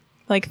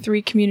like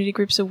 3 community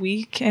groups a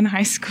week in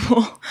high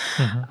school.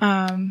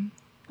 And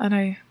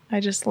I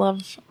just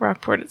love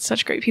Rockport. It's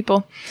such great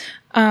people.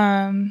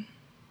 And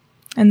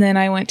then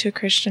I went to a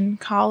Christian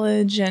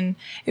college, and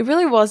it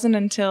really wasn't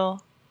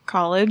until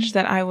college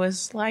that I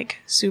was like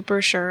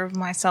super sure of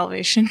my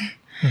salvation.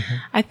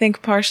 I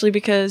think partially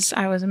because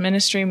I was a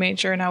ministry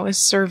major and I was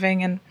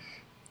serving, and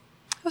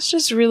I was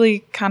just really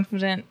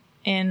confident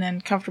in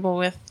and comfortable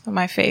with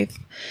my faith.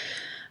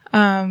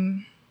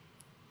 And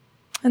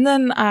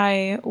then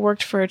I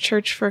worked for a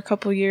church for a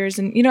couple years,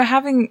 and, you know,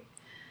 having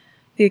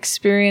the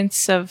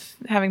experience of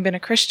having been a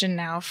Christian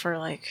now for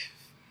like,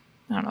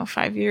 I don't know,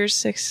 5 years,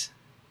 6,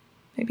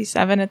 maybe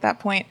 7 at that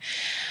point,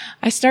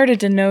 I started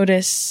to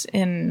notice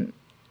in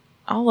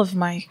all of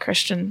my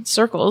Christian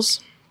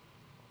circles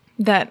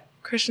that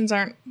Christians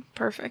aren't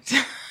perfect,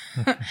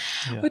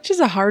 which is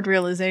a hard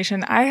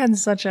realization. I had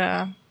such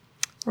a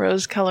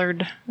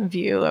rose-colored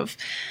view of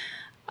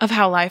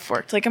how life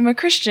worked. Like, I'm a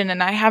Christian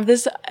and I have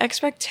this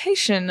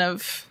expectation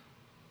of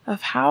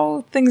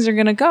how things are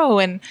going to go,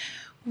 and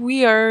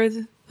we are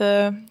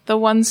the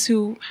ones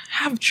who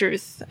have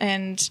truth,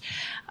 and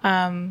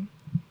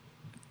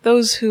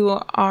those who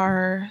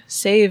are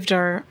saved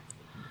are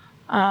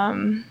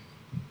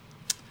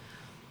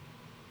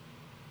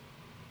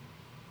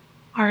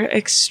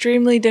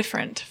extremely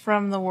different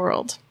from the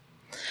world.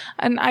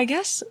 And I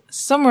guess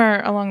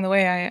somewhere along the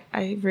way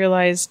I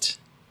realized,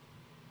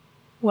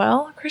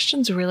 well,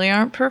 Christians really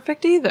aren't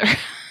perfect either.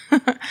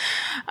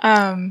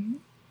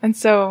 And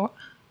so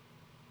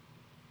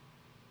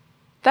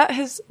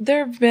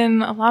there have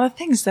been a lot of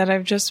things that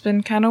I've just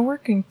been kind of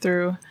working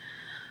through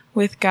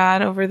with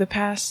God over the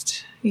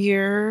past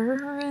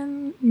year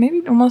and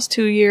maybe almost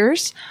 2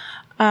 years.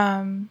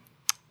 And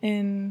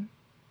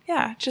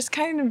yeah, just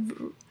kind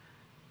of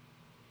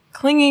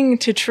clinging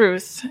to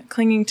truth,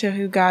 clinging to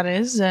who God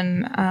is,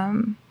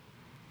 and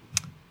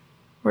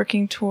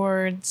working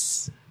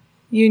towards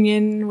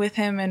union with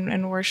Him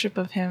and worship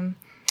of Him.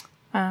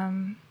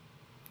 And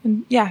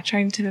yeah,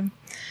 trying to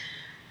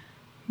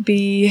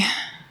be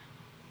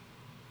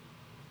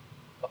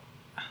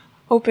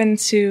open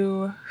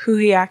to who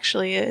He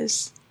actually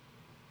is.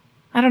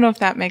 I don't know if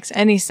that makes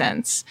any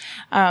sense.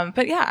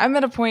 But yeah, I'm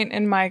at a point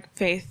in my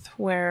faith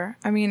where,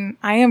 I mean,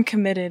 I am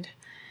committed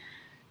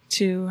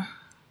to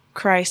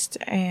Christ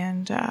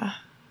and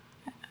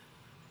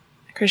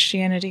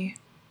Christianity,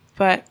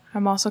 but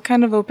I'm also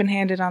kind of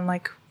open-handed on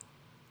like,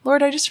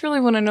 Lord, I just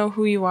really want to know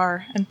who You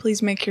are, and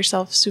please make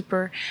Yourself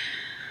super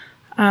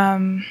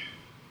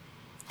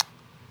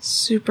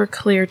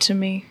clear to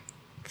me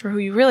for who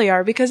You really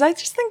are. Because I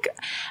just think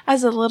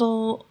as a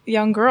little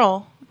young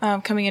girl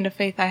coming into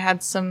faith, I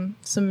had some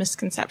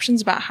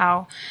misconceptions about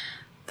how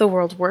the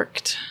world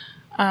worked.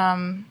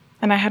 And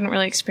I hadn't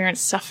really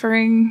experienced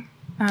suffering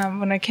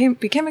when I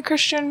became a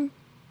Christian.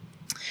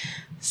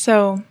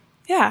 So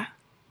yeah,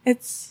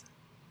 it's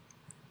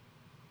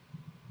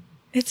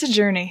a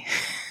journey.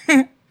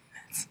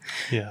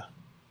 Yeah.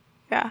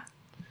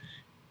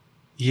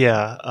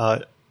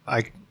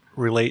 I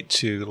relate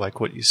to like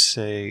what you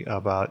say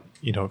about,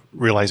 you know,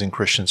 realizing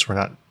Christians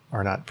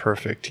are not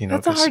perfect. You know,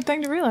 that's a hard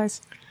thing to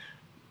realize.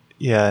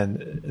 Yeah,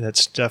 and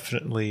that's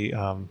definitely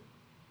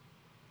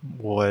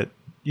what,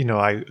 you know,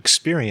 I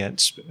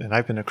experienced, and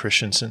I've been a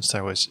Christian since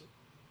I was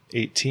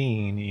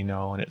 18, you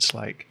know, and it's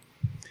like,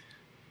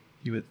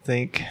 you would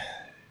think,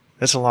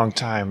 that's a long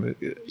time,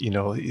 you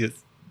know,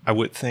 I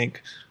would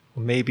think,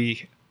 well,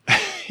 maybe,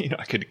 you know,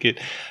 I could get,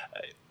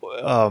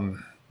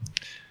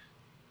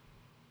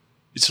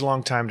 it's a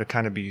long time to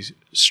kind of be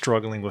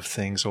struggling with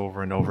things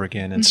over and over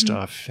again and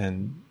stuff,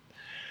 and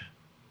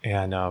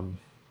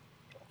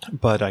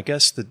but I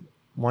guess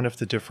one of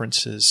the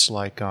differences,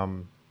 like,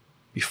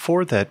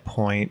 before that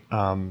point,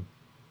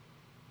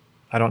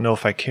 I don't know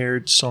if I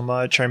cared so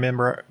much. I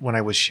remember when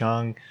I was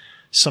young,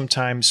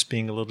 sometimes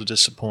being a little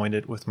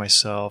disappointed with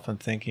myself and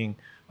thinking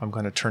I'm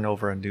going to turn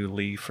over a new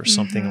leaf or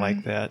something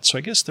like that. So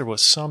I guess there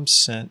was some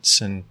sense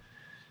in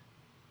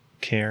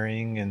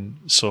caring and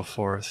so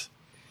forth.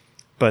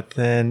 But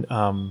then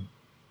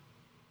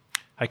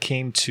I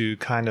came to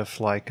kind of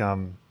like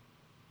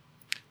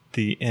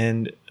the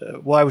end.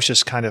 I was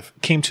just kind of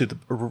came to the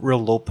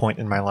real low point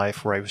in my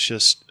life where I was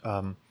just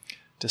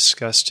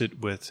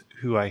disgusted with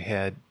who I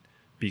had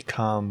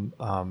become,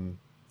 and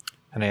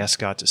I asked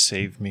God to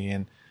save me.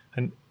 And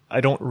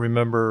I don't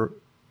remember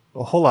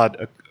a whole lot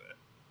of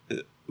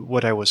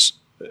what I was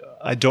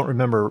I don't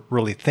remember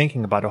really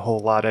thinking about a whole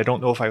lot. I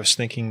don't know if I was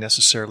thinking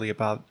necessarily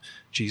about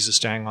Jesus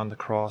dying on the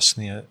cross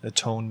and the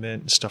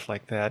atonement and stuff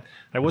like that.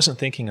 I wasn't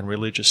thinking in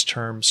religious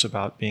terms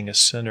about being a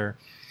sinner,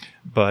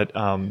 but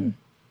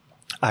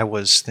I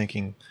was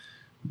thinking,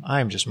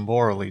 I'm just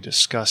morally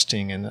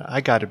disgusting, and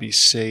I got to be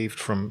saved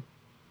from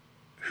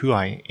who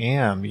I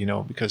am,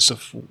 because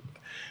of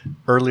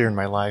earlier in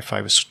my life,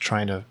 I was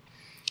trying to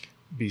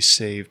be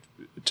saved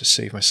to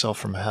save myself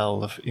from hell,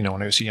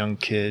 when I was a young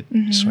kid.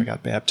 Mm-hmm. So I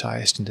got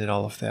baptized and did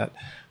all of that.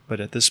 But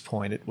at this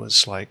point, it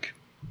was like,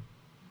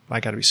 I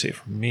got to be saved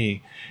from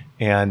me.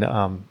 And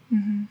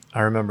I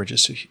remember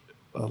just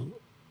a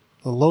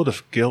load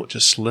of guilt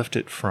just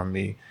lifted from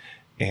me.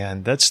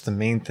 And that's the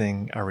main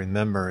thing I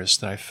remember, is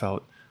that I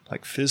felt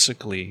like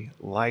physically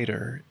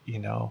lighter,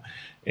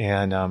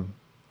 and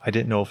I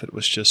didn't know if it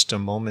was just a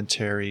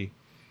momentary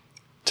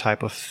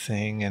type of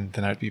thing and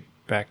then I'd be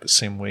back the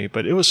same way.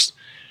 But it was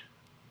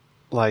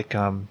like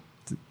the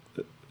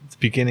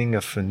beginning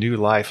of a new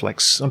life, like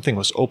something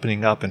was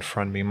opening up in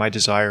front of me. My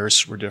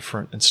desires were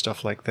different and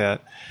stuff like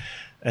that.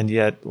 And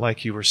yet,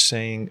 like you were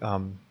saying,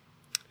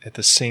 at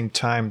the same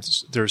time,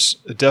 there's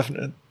a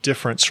definite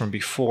difference from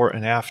before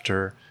and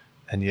after,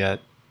 and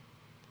yet,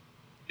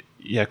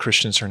 yeah,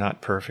 Christians are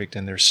not perfect,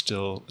 and there's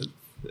still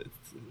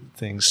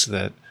things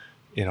that,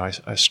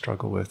 I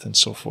struggle with and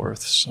so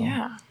forth. So.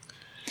 Yeah.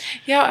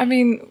 Yeah, I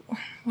mean,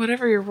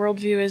 whatever your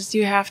worldview is,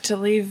 you have to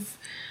leave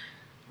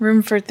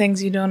room for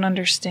things you don't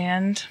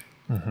understand.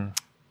 Mm-hmm.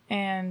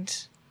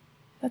 And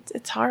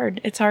it's hard.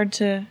 It's hard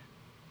to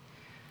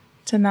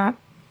not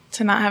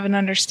have an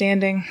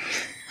understanding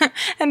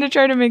and to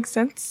try to make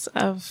sense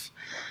of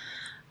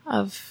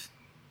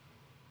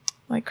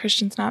like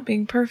Christians not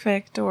being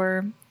perfect,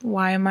 or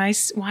why am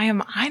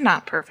I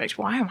not perfect?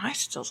 Why am I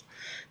still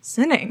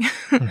sinning?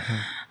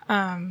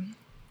 Mm-hmm.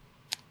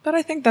 But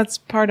I think that's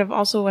part of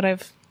also what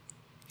I've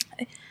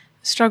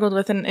struggled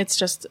with, and it's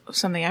just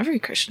something every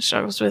Christian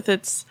struggles with.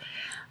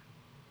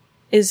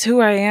 Is who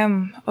I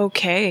am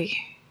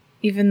okay,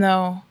 even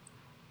though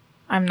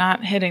I'm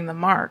not hitting the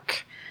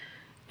mark?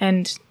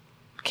 And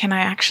can I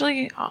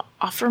actually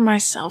offer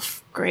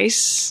myself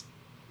grace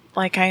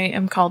like I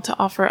am called to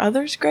offer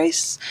others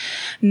grace?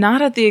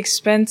 Not at the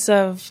expense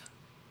of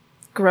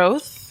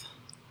growth,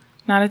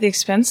 not at the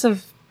expense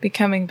of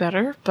becoming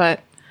better,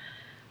 but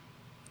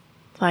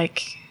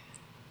like,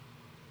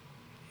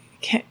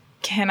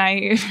 can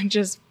I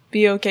just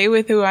be okay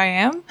with who I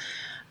am?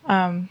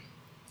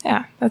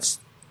 Yeah, that's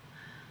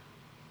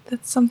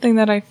something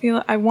that I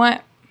feel I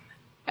want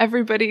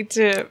everybody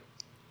to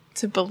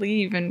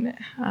believe, and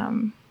yeah,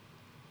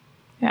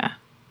 I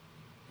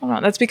don't know.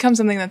 That's become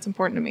something that's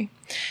important to me,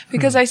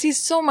 because I see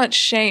so much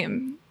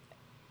shame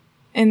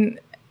in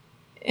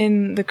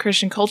the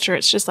Christian culture.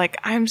 It's just like,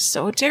 I'm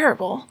so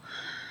terrible.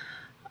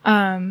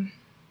 And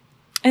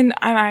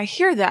I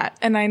hear that,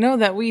 and I know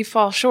that we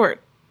fall short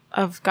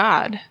of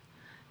God,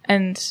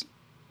 and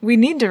we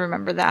need to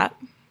remember that.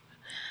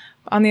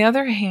 On the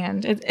other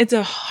hand, it's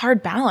a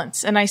hard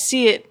balance, and I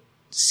see it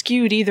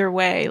skewed either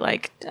way,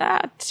 like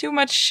too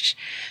much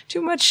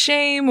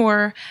shame,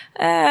 or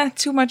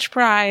too much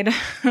pride.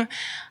 But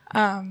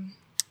I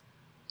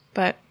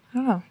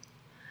don't know.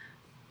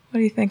 What do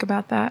you think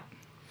about that?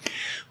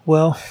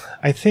 Well,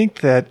 I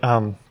think that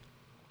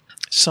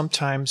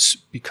sometimes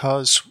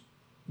because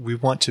we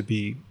want to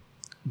be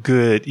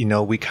good,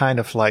 we kind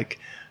of like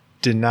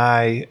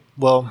deny.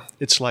 Well,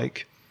 it's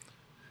like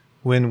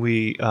when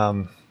we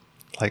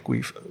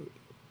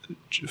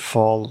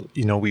fall,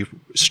 we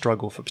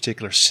struggle with a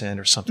particular sin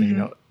or something,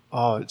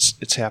 mm-hmm.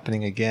 It's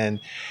happening again.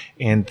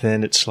 And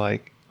then it's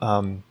like,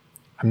 I'm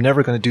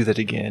never going to do that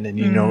again. And,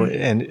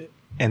 mm-hmm.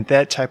 and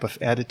that type of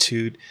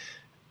attitude,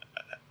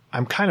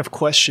 I'm kind of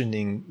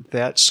questioning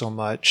that so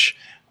much.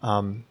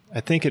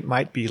 I think it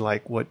might be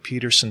like what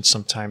Peterson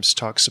sometimes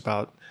talks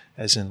about,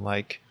 as in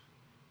like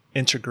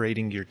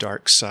integrating your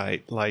dark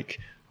side, like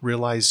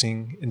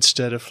realizing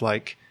instead of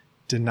like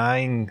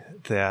denying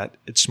that,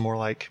 it's more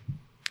like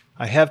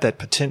I have that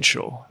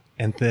potential,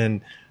 and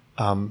then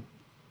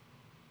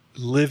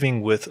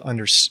living with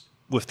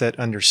that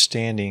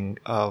understanding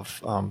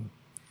of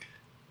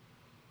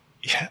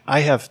I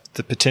have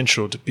the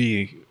potential to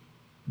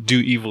do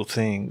evil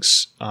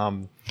things,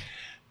 and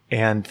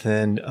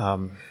then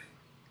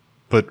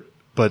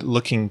but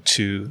looking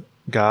to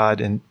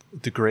God and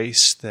the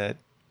grace that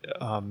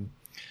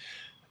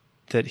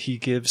He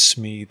gives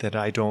me, that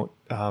I don't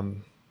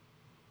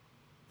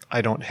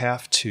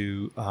have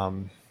to.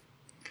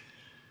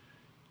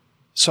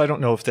 So I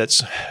don't know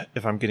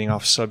if I'm getting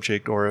off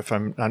subject, or if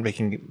I'm not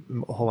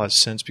making a whole lot of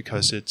sense,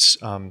 because it's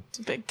a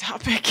big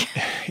topic.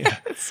 Yeah.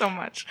 It's so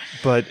much.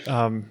 But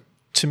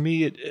to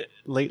me,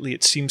 lately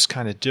it seems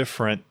kind of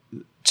different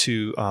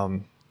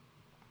to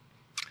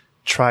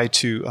try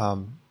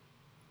to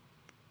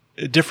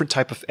a different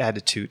type of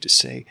attitude to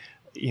say,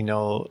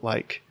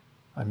 like,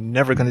 I'm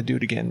never going to do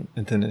it again,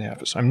 and then it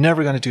happens. I'm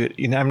never going to do it.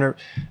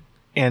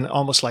 And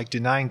almost like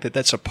denying that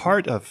that's a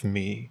part of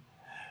me.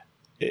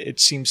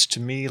 It seems to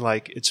me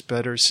like it's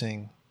better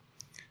saying,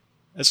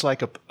 it's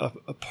like a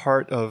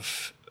part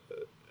of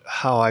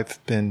how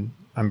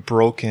I'm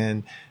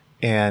broken,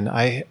 and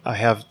I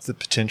have the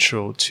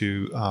potential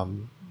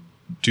to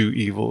do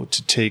evil,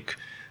 to take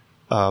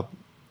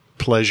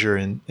pleasure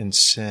in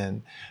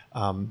sin.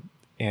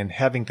 And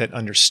having that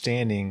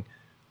understanding,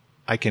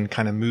 I can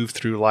kind of move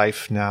through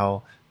life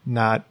now,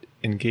 not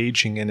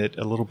engaging in it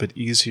a little bit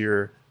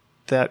easier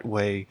that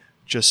way,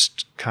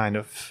 just kind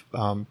of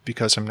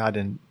because I'm not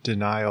in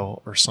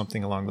denial or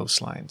something along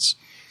those lines.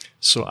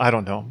 So I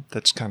don't know.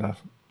 That's kind of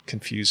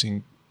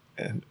confusing.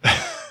 And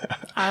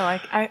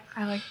I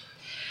like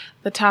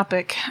the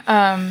topic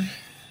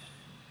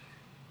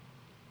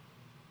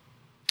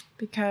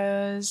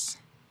because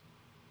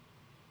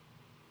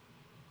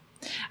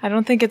I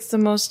don't think it's the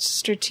most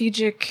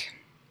strategically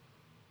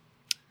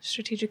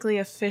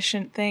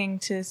efficient thing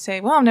to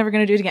say, well, I'm never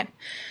going to do it again.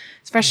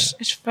 It's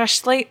fresh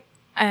slate,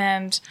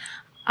 and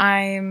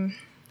I'm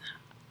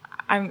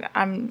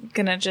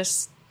going to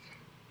just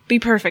be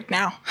perfect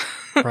now.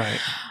 Right.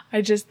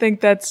 I just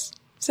think that's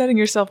setting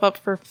yourself up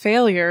for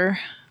failure.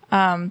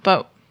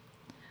 But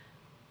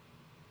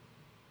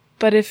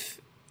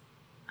if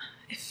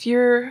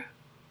you're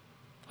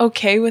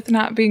okay with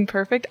not being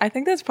perfect, I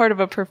think that's part of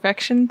a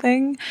perfection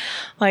thing.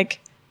 Like,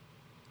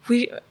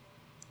 we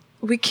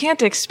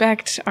can't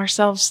expect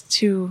ourselves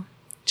to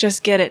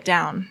just get it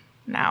down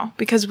now,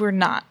 because we're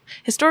not.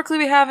 Historically,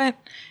 we haven't.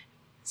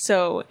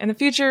 So in the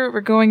future,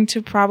 we're going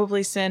to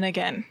probably sin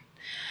again.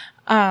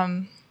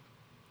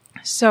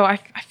 So I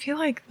feel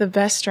like the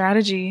best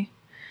strategy,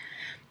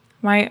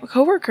 my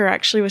coworker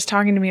actually was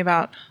talking to me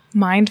about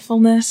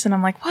mindfulness, and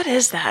I'm like, what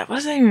is that? What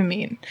does that even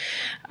mean?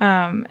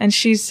 And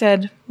she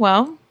said,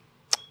 well,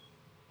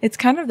 it's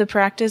kind of the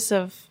practice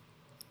of,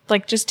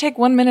 like, just take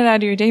 1 minute out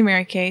of your day,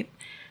 Mary Kate,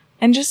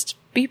 and just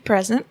be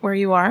present where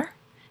you are.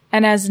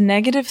 And as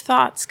negative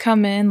thoughts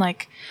come in,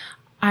 like,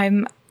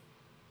 I'm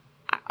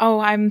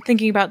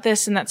thinking about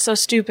this and that's so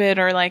stupid,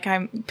 or like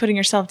I'm putting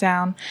yourself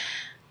down,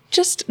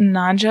 just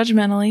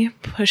non-judgmentally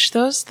push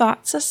those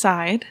thoughts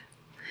aside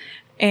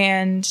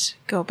and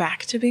go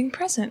back to being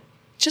present.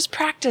 Just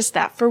practice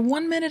that for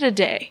 1 minute a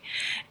day.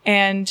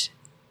 And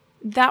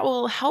that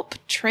will help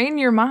train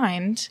your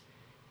mind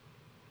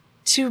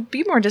to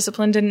be more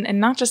disciplined and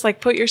not just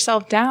like put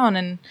yourself down.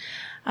 And,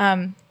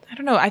 I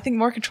don't know. I think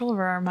more control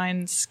over our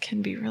minds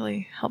can be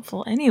really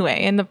helpful anyway.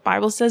 And the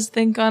Bible says,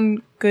 think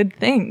on good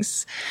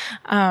things.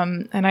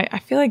 And I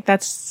feel like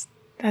it's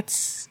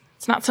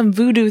not some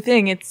voodoo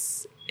thing.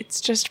 It's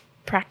just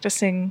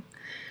practicing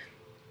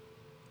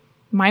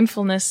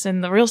mindfulness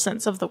in the real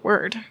sense of the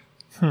word.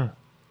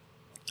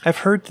 I've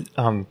heard,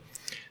 I've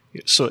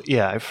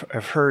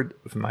heard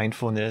of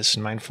mindfulness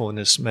and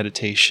mindfulness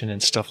meditation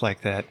and stuff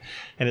like that.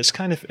 And it's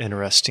kind of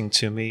interesting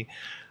to me.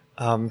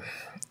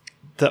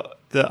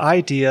 The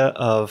idea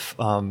of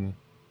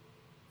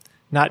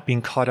not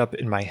being caught up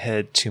in my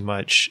head too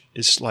much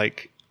is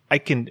like,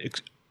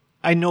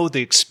 I know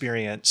the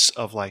experience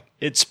of like,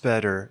 it's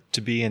better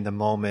to be in the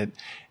moment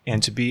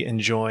and to be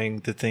enjoying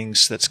the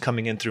things that's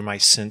coming in through my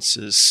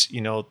senses, you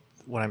know,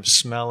 what I'm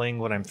smelling,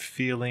 what I'm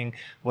feeling,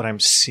 what I'm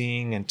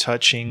seeing and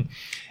touching,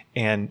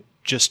 and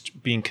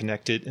just being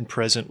connected and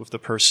present with the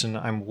person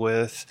I'm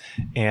with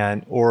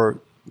or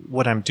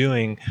what I'm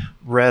doing,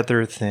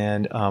 rather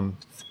than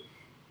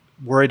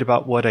worried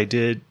about what I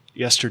did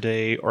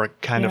yesterday, or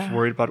kind of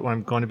worried about what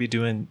I'm going to be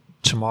doing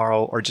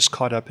tomorrow, or just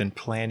caught up in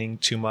planning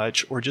too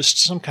much, or just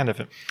some kind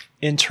of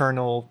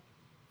internal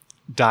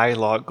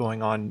dialogue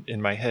going on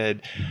in my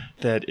head.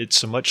 That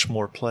it's a much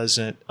more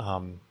pleasant,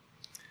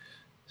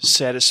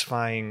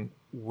 satisfying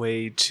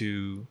way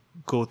to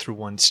go through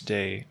one's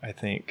day, I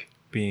think,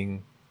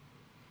 being,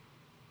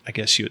 I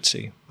guess you would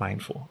say,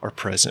 mindful or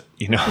present,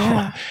 you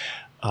know?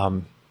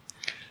 Yeah.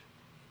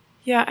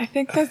 Yeah, I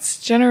think that's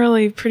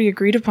generally pretty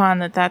agreed upon,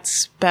 that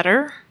that's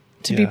better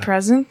to be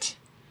present.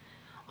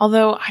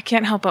 Although I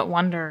can't help but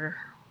wonder,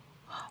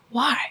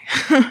 why?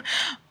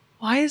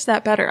 Why is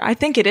that better? I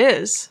think it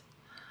is.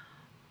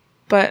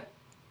 But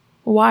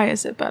why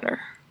is it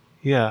better?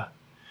 Yeah.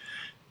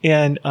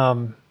 And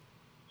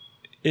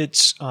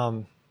it's,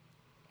 for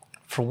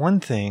one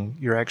thing,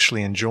 you're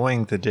actually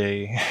enjoying the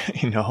day.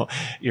 You know,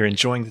 you're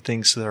enjoying the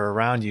things that are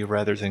around you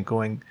rather than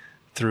going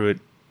through it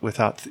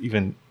without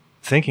even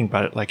thinking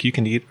about it. Like, you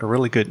can eat a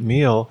really good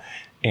meal,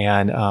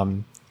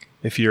 and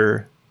if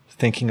you're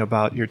thinking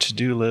about your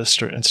to-do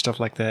list and stuff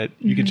like that,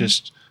 you can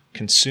just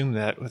consume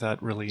that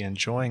without really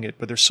enjoying it.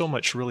 But there's so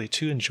much really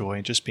to enjoy,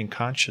 and just being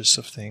conscious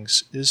of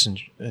things is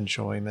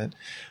enjoyment.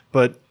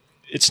 But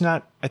it's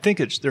not, I think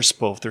there's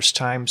both. There's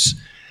times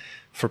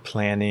for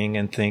planning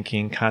and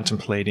thinking,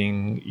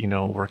 contemplating, you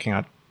know, working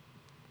out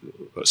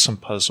some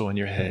puzzle in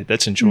your head.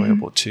 That's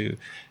enjoyable too.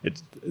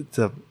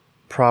 The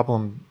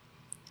problem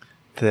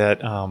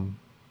that,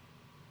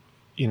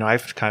 you know,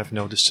 I've kind of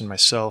noticed in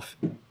myself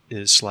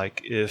is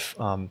like, if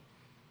I'm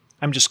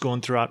just going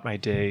throughout my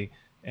day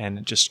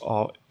and just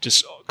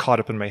caught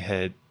up in my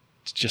head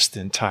just the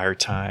entire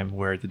time,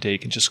 where the day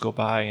can just go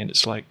by, and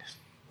it's like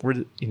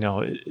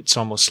it's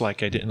almost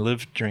like I didn't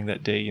live during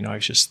that day. I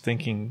was just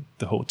thinking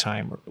the whole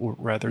time, or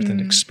rather than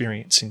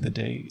experiencing the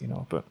day.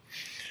 But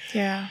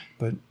yeah.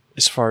 But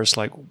as far as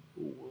like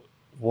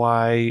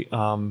why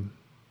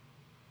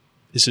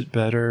is it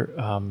better?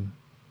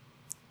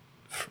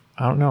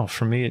 I don't know.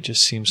 For me, it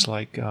just seems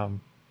like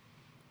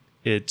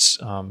it's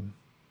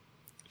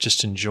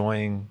just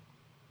enjoying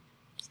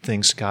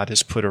things God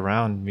has put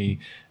around me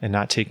and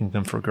not taking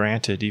them for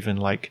granted, even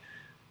like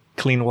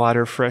clean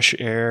water, fresh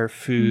air,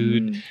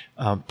 food,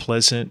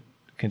 pleasant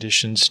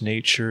conditions,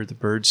 nature, the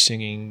birds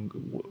singing,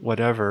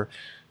 whatever.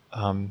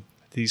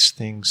 These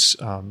things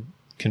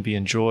can be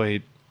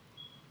enjoyed,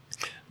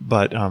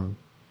 but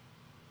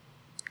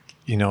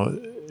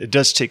it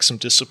does take some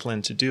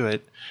discipline to do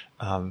it,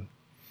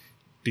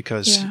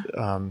 because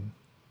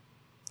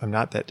I'm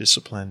not that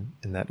disciplined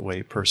in that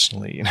way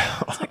personally.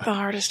 It's like the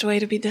hardest way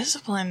to be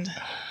disciplined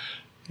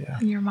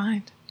in your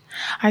mind.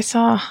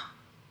 So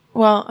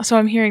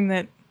I'm hearing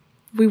that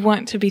we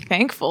want to be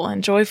thankful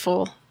and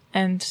joyful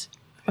and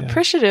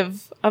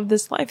appreciative of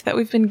this life that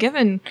we've been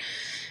given. And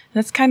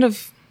that's kind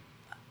of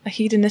a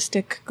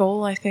hedonistic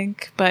goal, I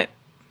think, but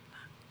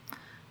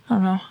I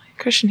don't know.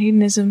 Christian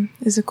hedonism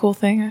is a cool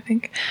thing, I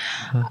think.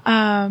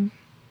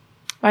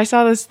 I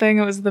saw this thing.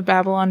 It was the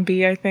Babylon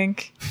Bee, I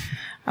think.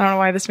 I don't know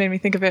why this made me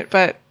think of it,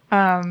 but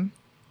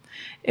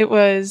it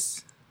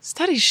was,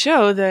 studies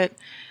show that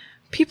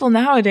people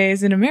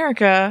nowadays in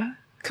America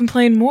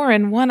complain more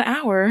in 1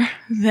 hour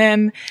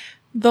than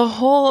the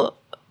whole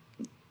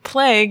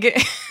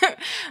plague,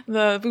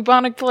 the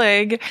bubonic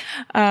plague.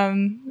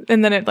 And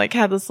then it like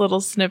had this little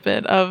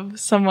snippet of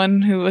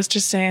someone who was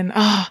just saying,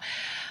 "Oh,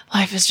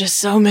 life is just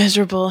so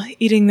miserable,"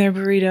 eating their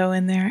burrito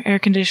in their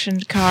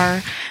air-conditioned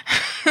car.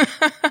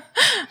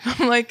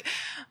 I'm like,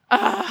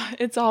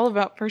 it's all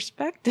about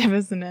perspective,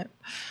 isn't it?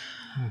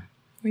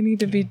 We need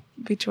to be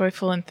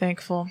joyful and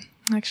thankful.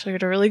 I actually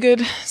heard a really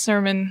good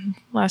sermon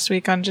last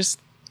week on just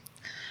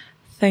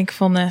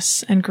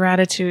thankfulness and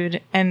gratitude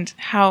and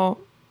how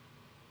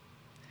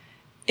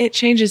it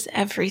changes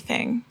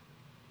everything,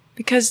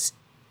 because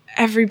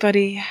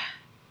everybody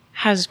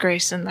has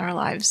grace in their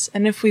lives.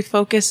 And if we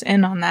focus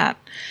in on that,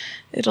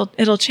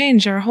 it'll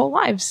change our whole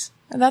lives.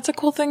 And that's a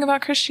cool thing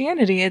about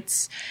Christianity.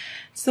 It's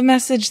the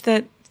message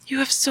that you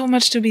have so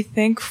much to be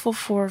thankful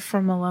for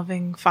from a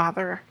loving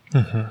Father.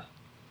 Mm-hmm.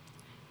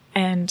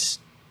 And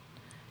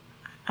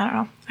I don't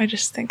know. I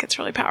just think it's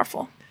really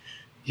powerful.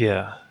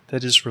 Yeah,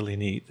 that is really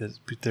neat.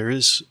 There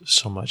is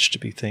so much to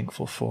be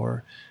thankful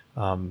for.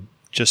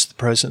 Just the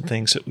present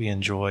things that we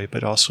enjoy,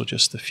 but also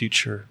just the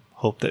future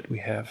hope that we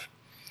have.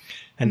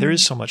 And there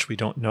is so much we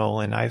don't know.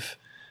 And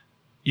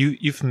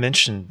you've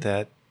mentioned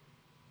that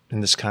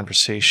in this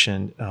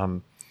conversation.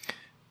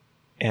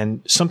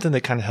 And something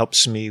that kind of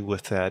helps me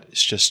with that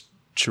is just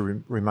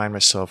to remind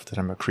myself that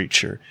I'm a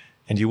creature.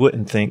 And you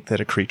wouldn't think that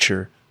a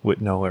creature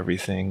would know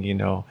everything,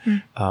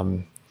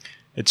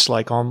 It's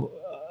like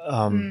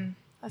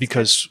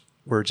because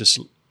we're just,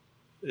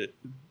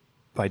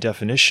 by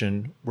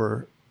definition,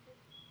 we're,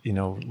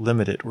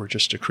 limited. We're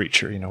just a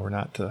creature. We're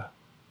not the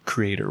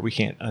creator. We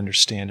can't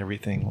understand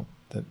everything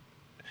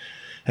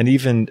and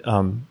even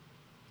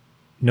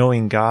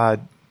knowing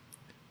God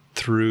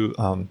through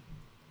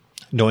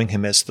knowing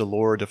Him as the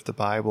Lord of the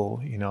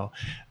Bible.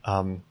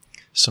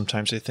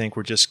 Sometimes I think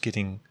we're just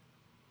getting,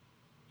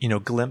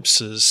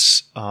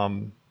 glimpses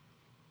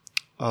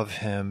of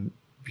Him.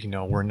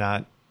 We're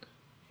not.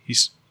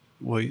 He's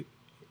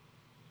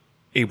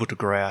able to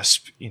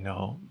grasp.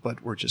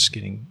 But we're just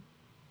getting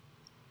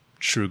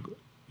true,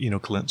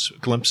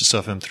 glimpses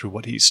of Him through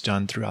what He's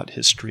done throughout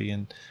history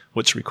and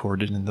what's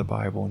recorded in the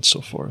Bible and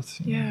so forth.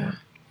 Yeah.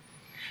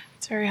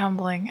 It's very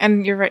humbling.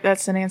 And you're right.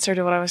 That's an answer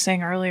to what I was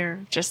saying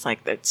earlier. Just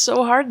like, it's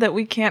so hard that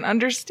we can't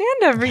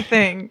understand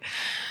everything.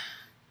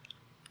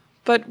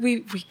 But we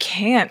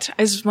can't.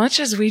 As much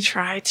as we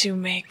try to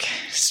make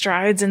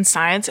strides in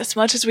science, as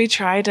much as we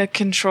try to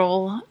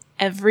control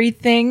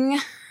everything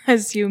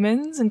as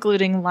humans,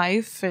 including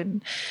life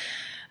and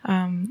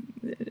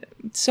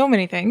so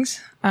many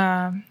things,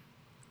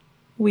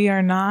 we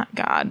are not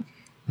God.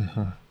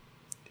 Mm-hmm.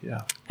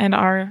 Yeah. And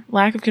our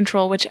lack of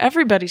control, which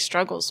everybody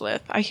struggles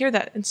with. I hear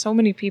that in so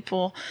many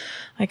people,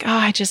 like,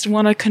 I just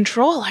want to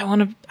control. I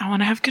want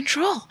to have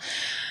control.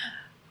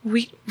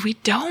 We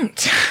don't.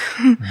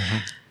 Mm-hmm.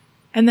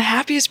 And the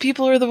happiest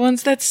people are the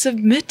ones that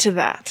submit to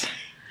that.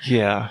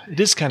 Yeah. It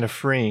is kind of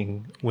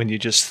freeing when you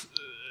just,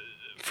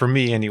 for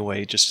me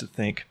anyway, just to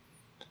think,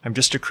 I'm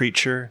just a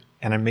creature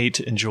and I'm made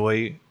to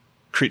enjoy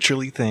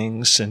creaturely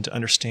things and to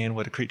understand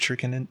what a creature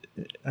can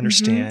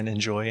understand,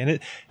 enjoy. And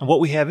what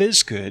we have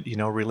is good,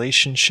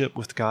 relationship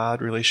with God,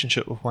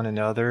 relationship with one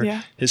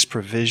another, His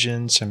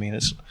provisions. I mean,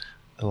 it's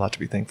a lot to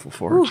be thankful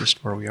for,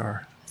 just where we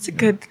are. That's a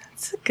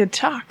good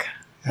talk.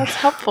 That's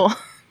helpful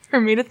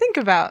for me to think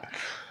about.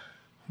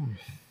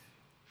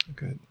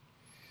 Good.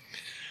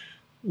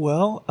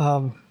 Well,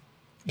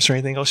 is there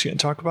anything else you can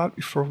talk about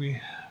before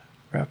we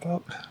wrap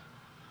up?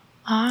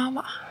 I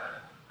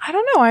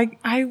don't know.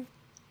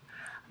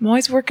 I'm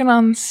always working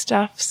on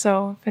stuff,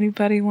 so if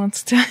anybody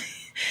wants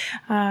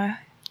to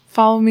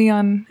follow me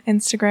on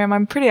Instagram.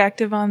 I'm pretty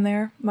active on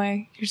there.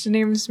 My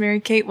username is Mary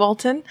Kate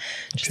Walton,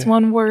 just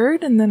one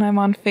word. And then I'm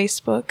on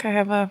Facebook. I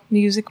have a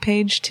music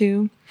page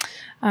too.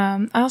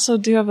 I also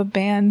do have a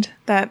band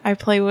that I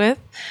play with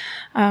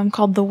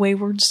called The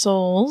Wayward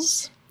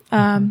Souls.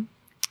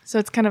 So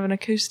it's kind of an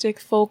acoustic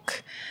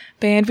folk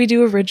band. We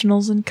do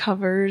originals and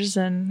covers,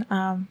 and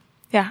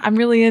I'm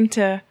really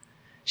into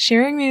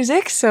sharing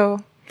music.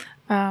 So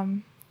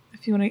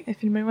if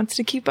anybody wants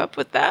to keep up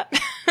with that,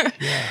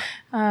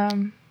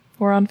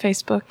 we're on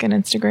Facebook and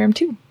Instagram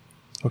too.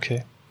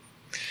 Okay.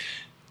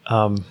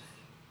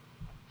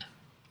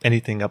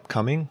 Anything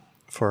upcoming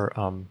for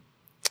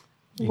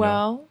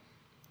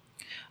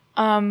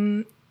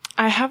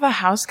I have a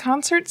house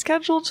concert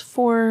scheduled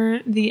for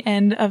the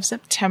end of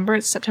September.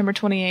 It's September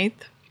 28th.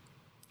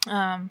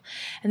 And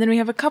then we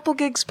have a couple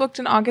gigs booked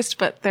in August,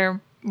 but they're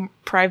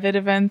private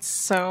events.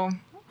 So,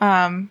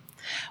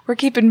 we're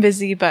keeping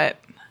busy, but,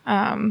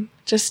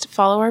 just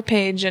follow our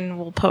page and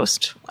we'll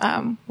post,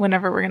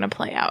 whenever we're going to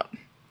play out.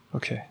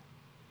 Okay.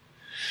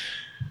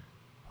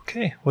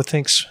 Well,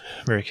 thanks,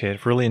 Mary Kate.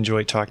 I've really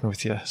enjoyed talking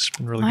with you. It's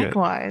been really good.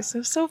 Likewise. It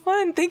was so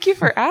fun. Thank you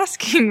for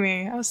asking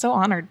me. I was so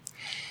honored.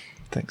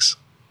 Thanks.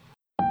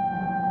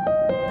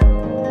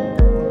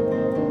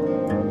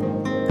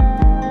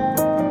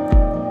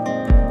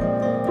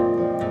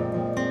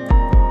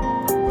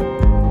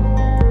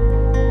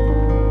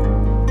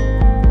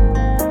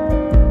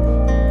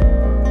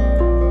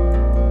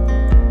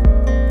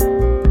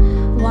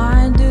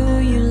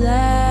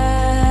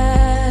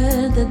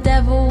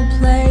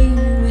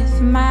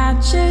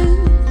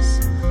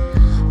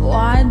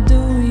 Why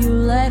do you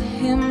let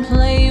him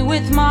play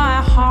with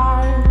my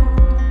heart?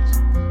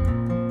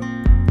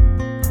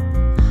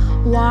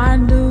 Why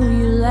do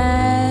you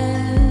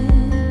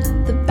let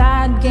the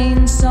bad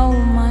gain so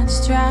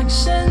much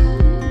traction?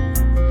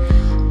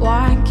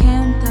 Why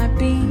can't I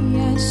be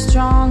as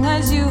strong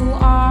as you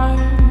are?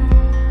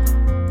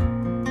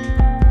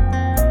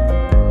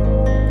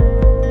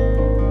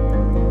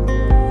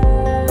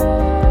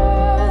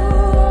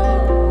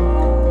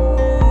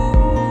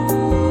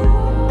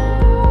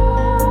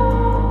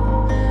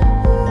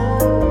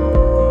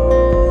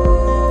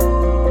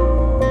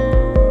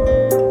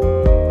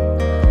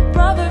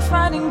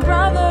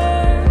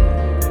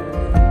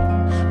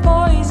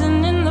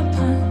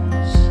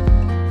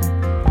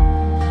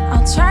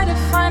 Try to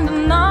find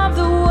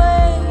another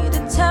way to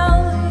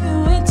tell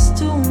you it's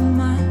too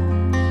much.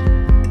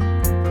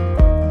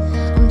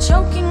 I'm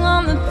choking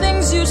on the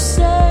things you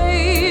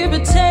say,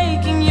 but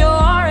taking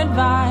your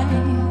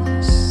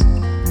advice.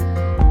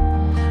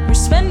 We're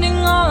spending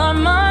all our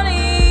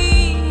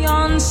money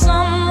on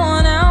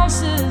someone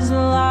else's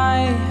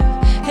life.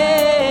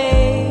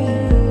 Hey,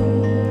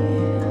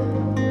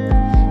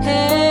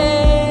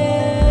 hey,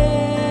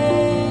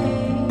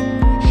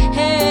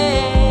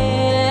 hey.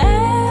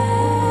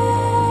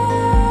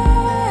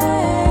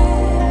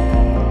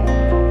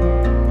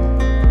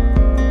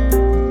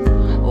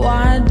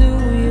 Why do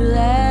you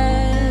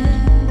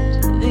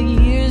let the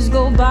years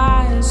go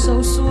by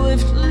so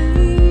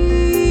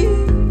swiftly,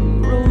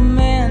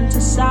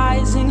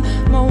 romanticizing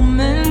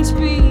moments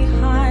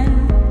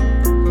behind?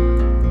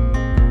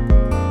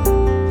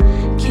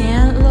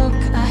 Can't look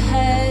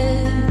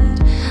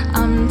ahead,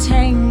 I'm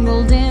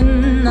tangled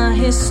in a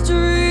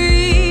history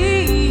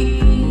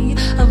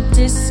of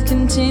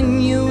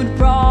discontinued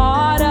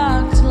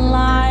product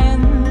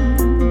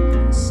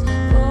lines.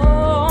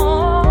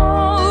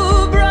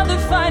 Oh, brother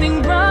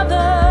fighting brother,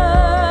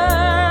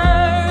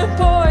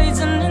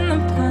 poison in the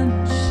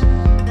punch.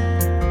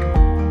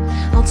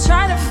 I'll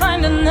try to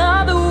find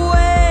another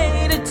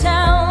way to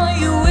tell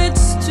you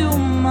it's too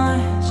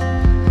much.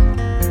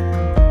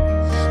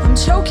 I'm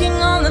choking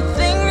on the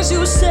things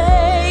you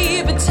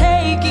say, but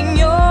taking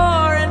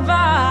your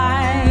advice.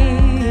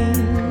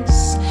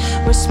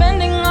 We're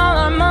spending all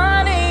our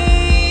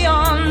money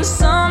on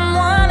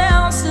someone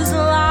else's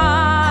life.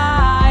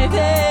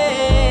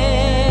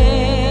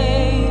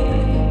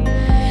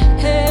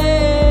 Hey,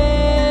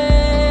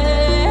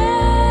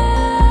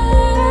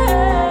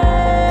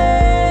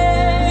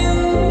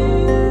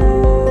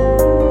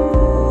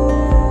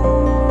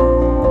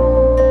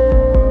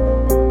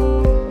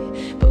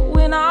 but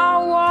when I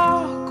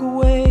walk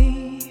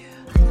away,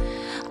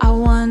 I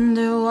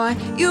wonder what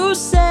you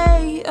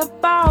say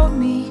about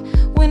me.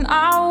 When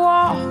I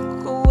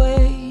walk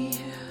away,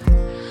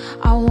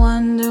 I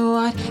wonder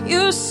what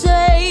you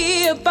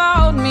say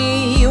about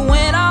me.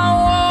 When I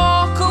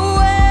walk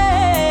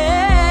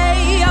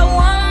away, I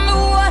wonder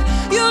what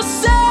you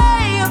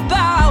say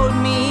about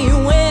me.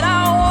 When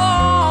I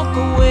walk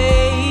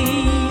away,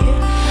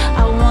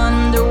 I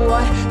wonder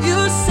what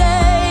you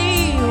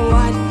say,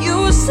 what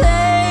you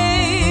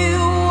say,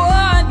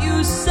 what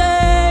you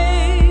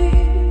say.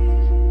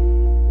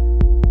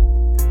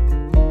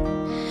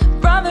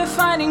 Brother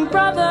fighting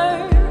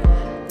brother,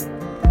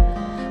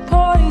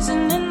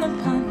 poison in the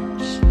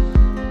punch.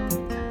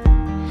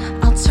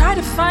 I'll try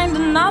to find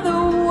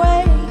another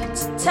way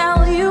to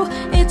tell you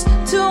it's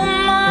too much.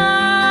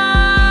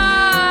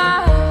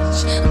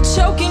 I'm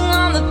choking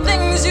on the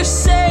things you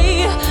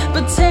say,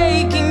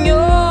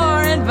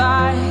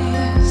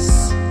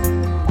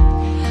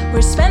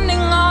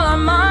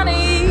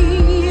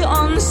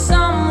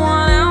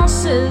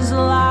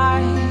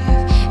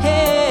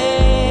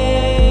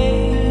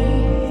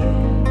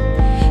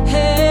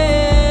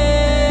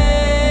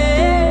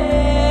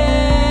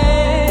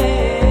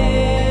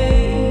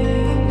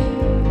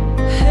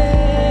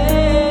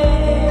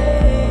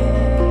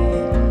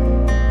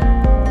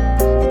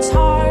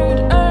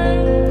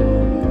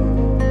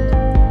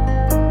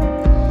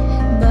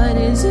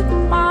 took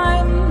my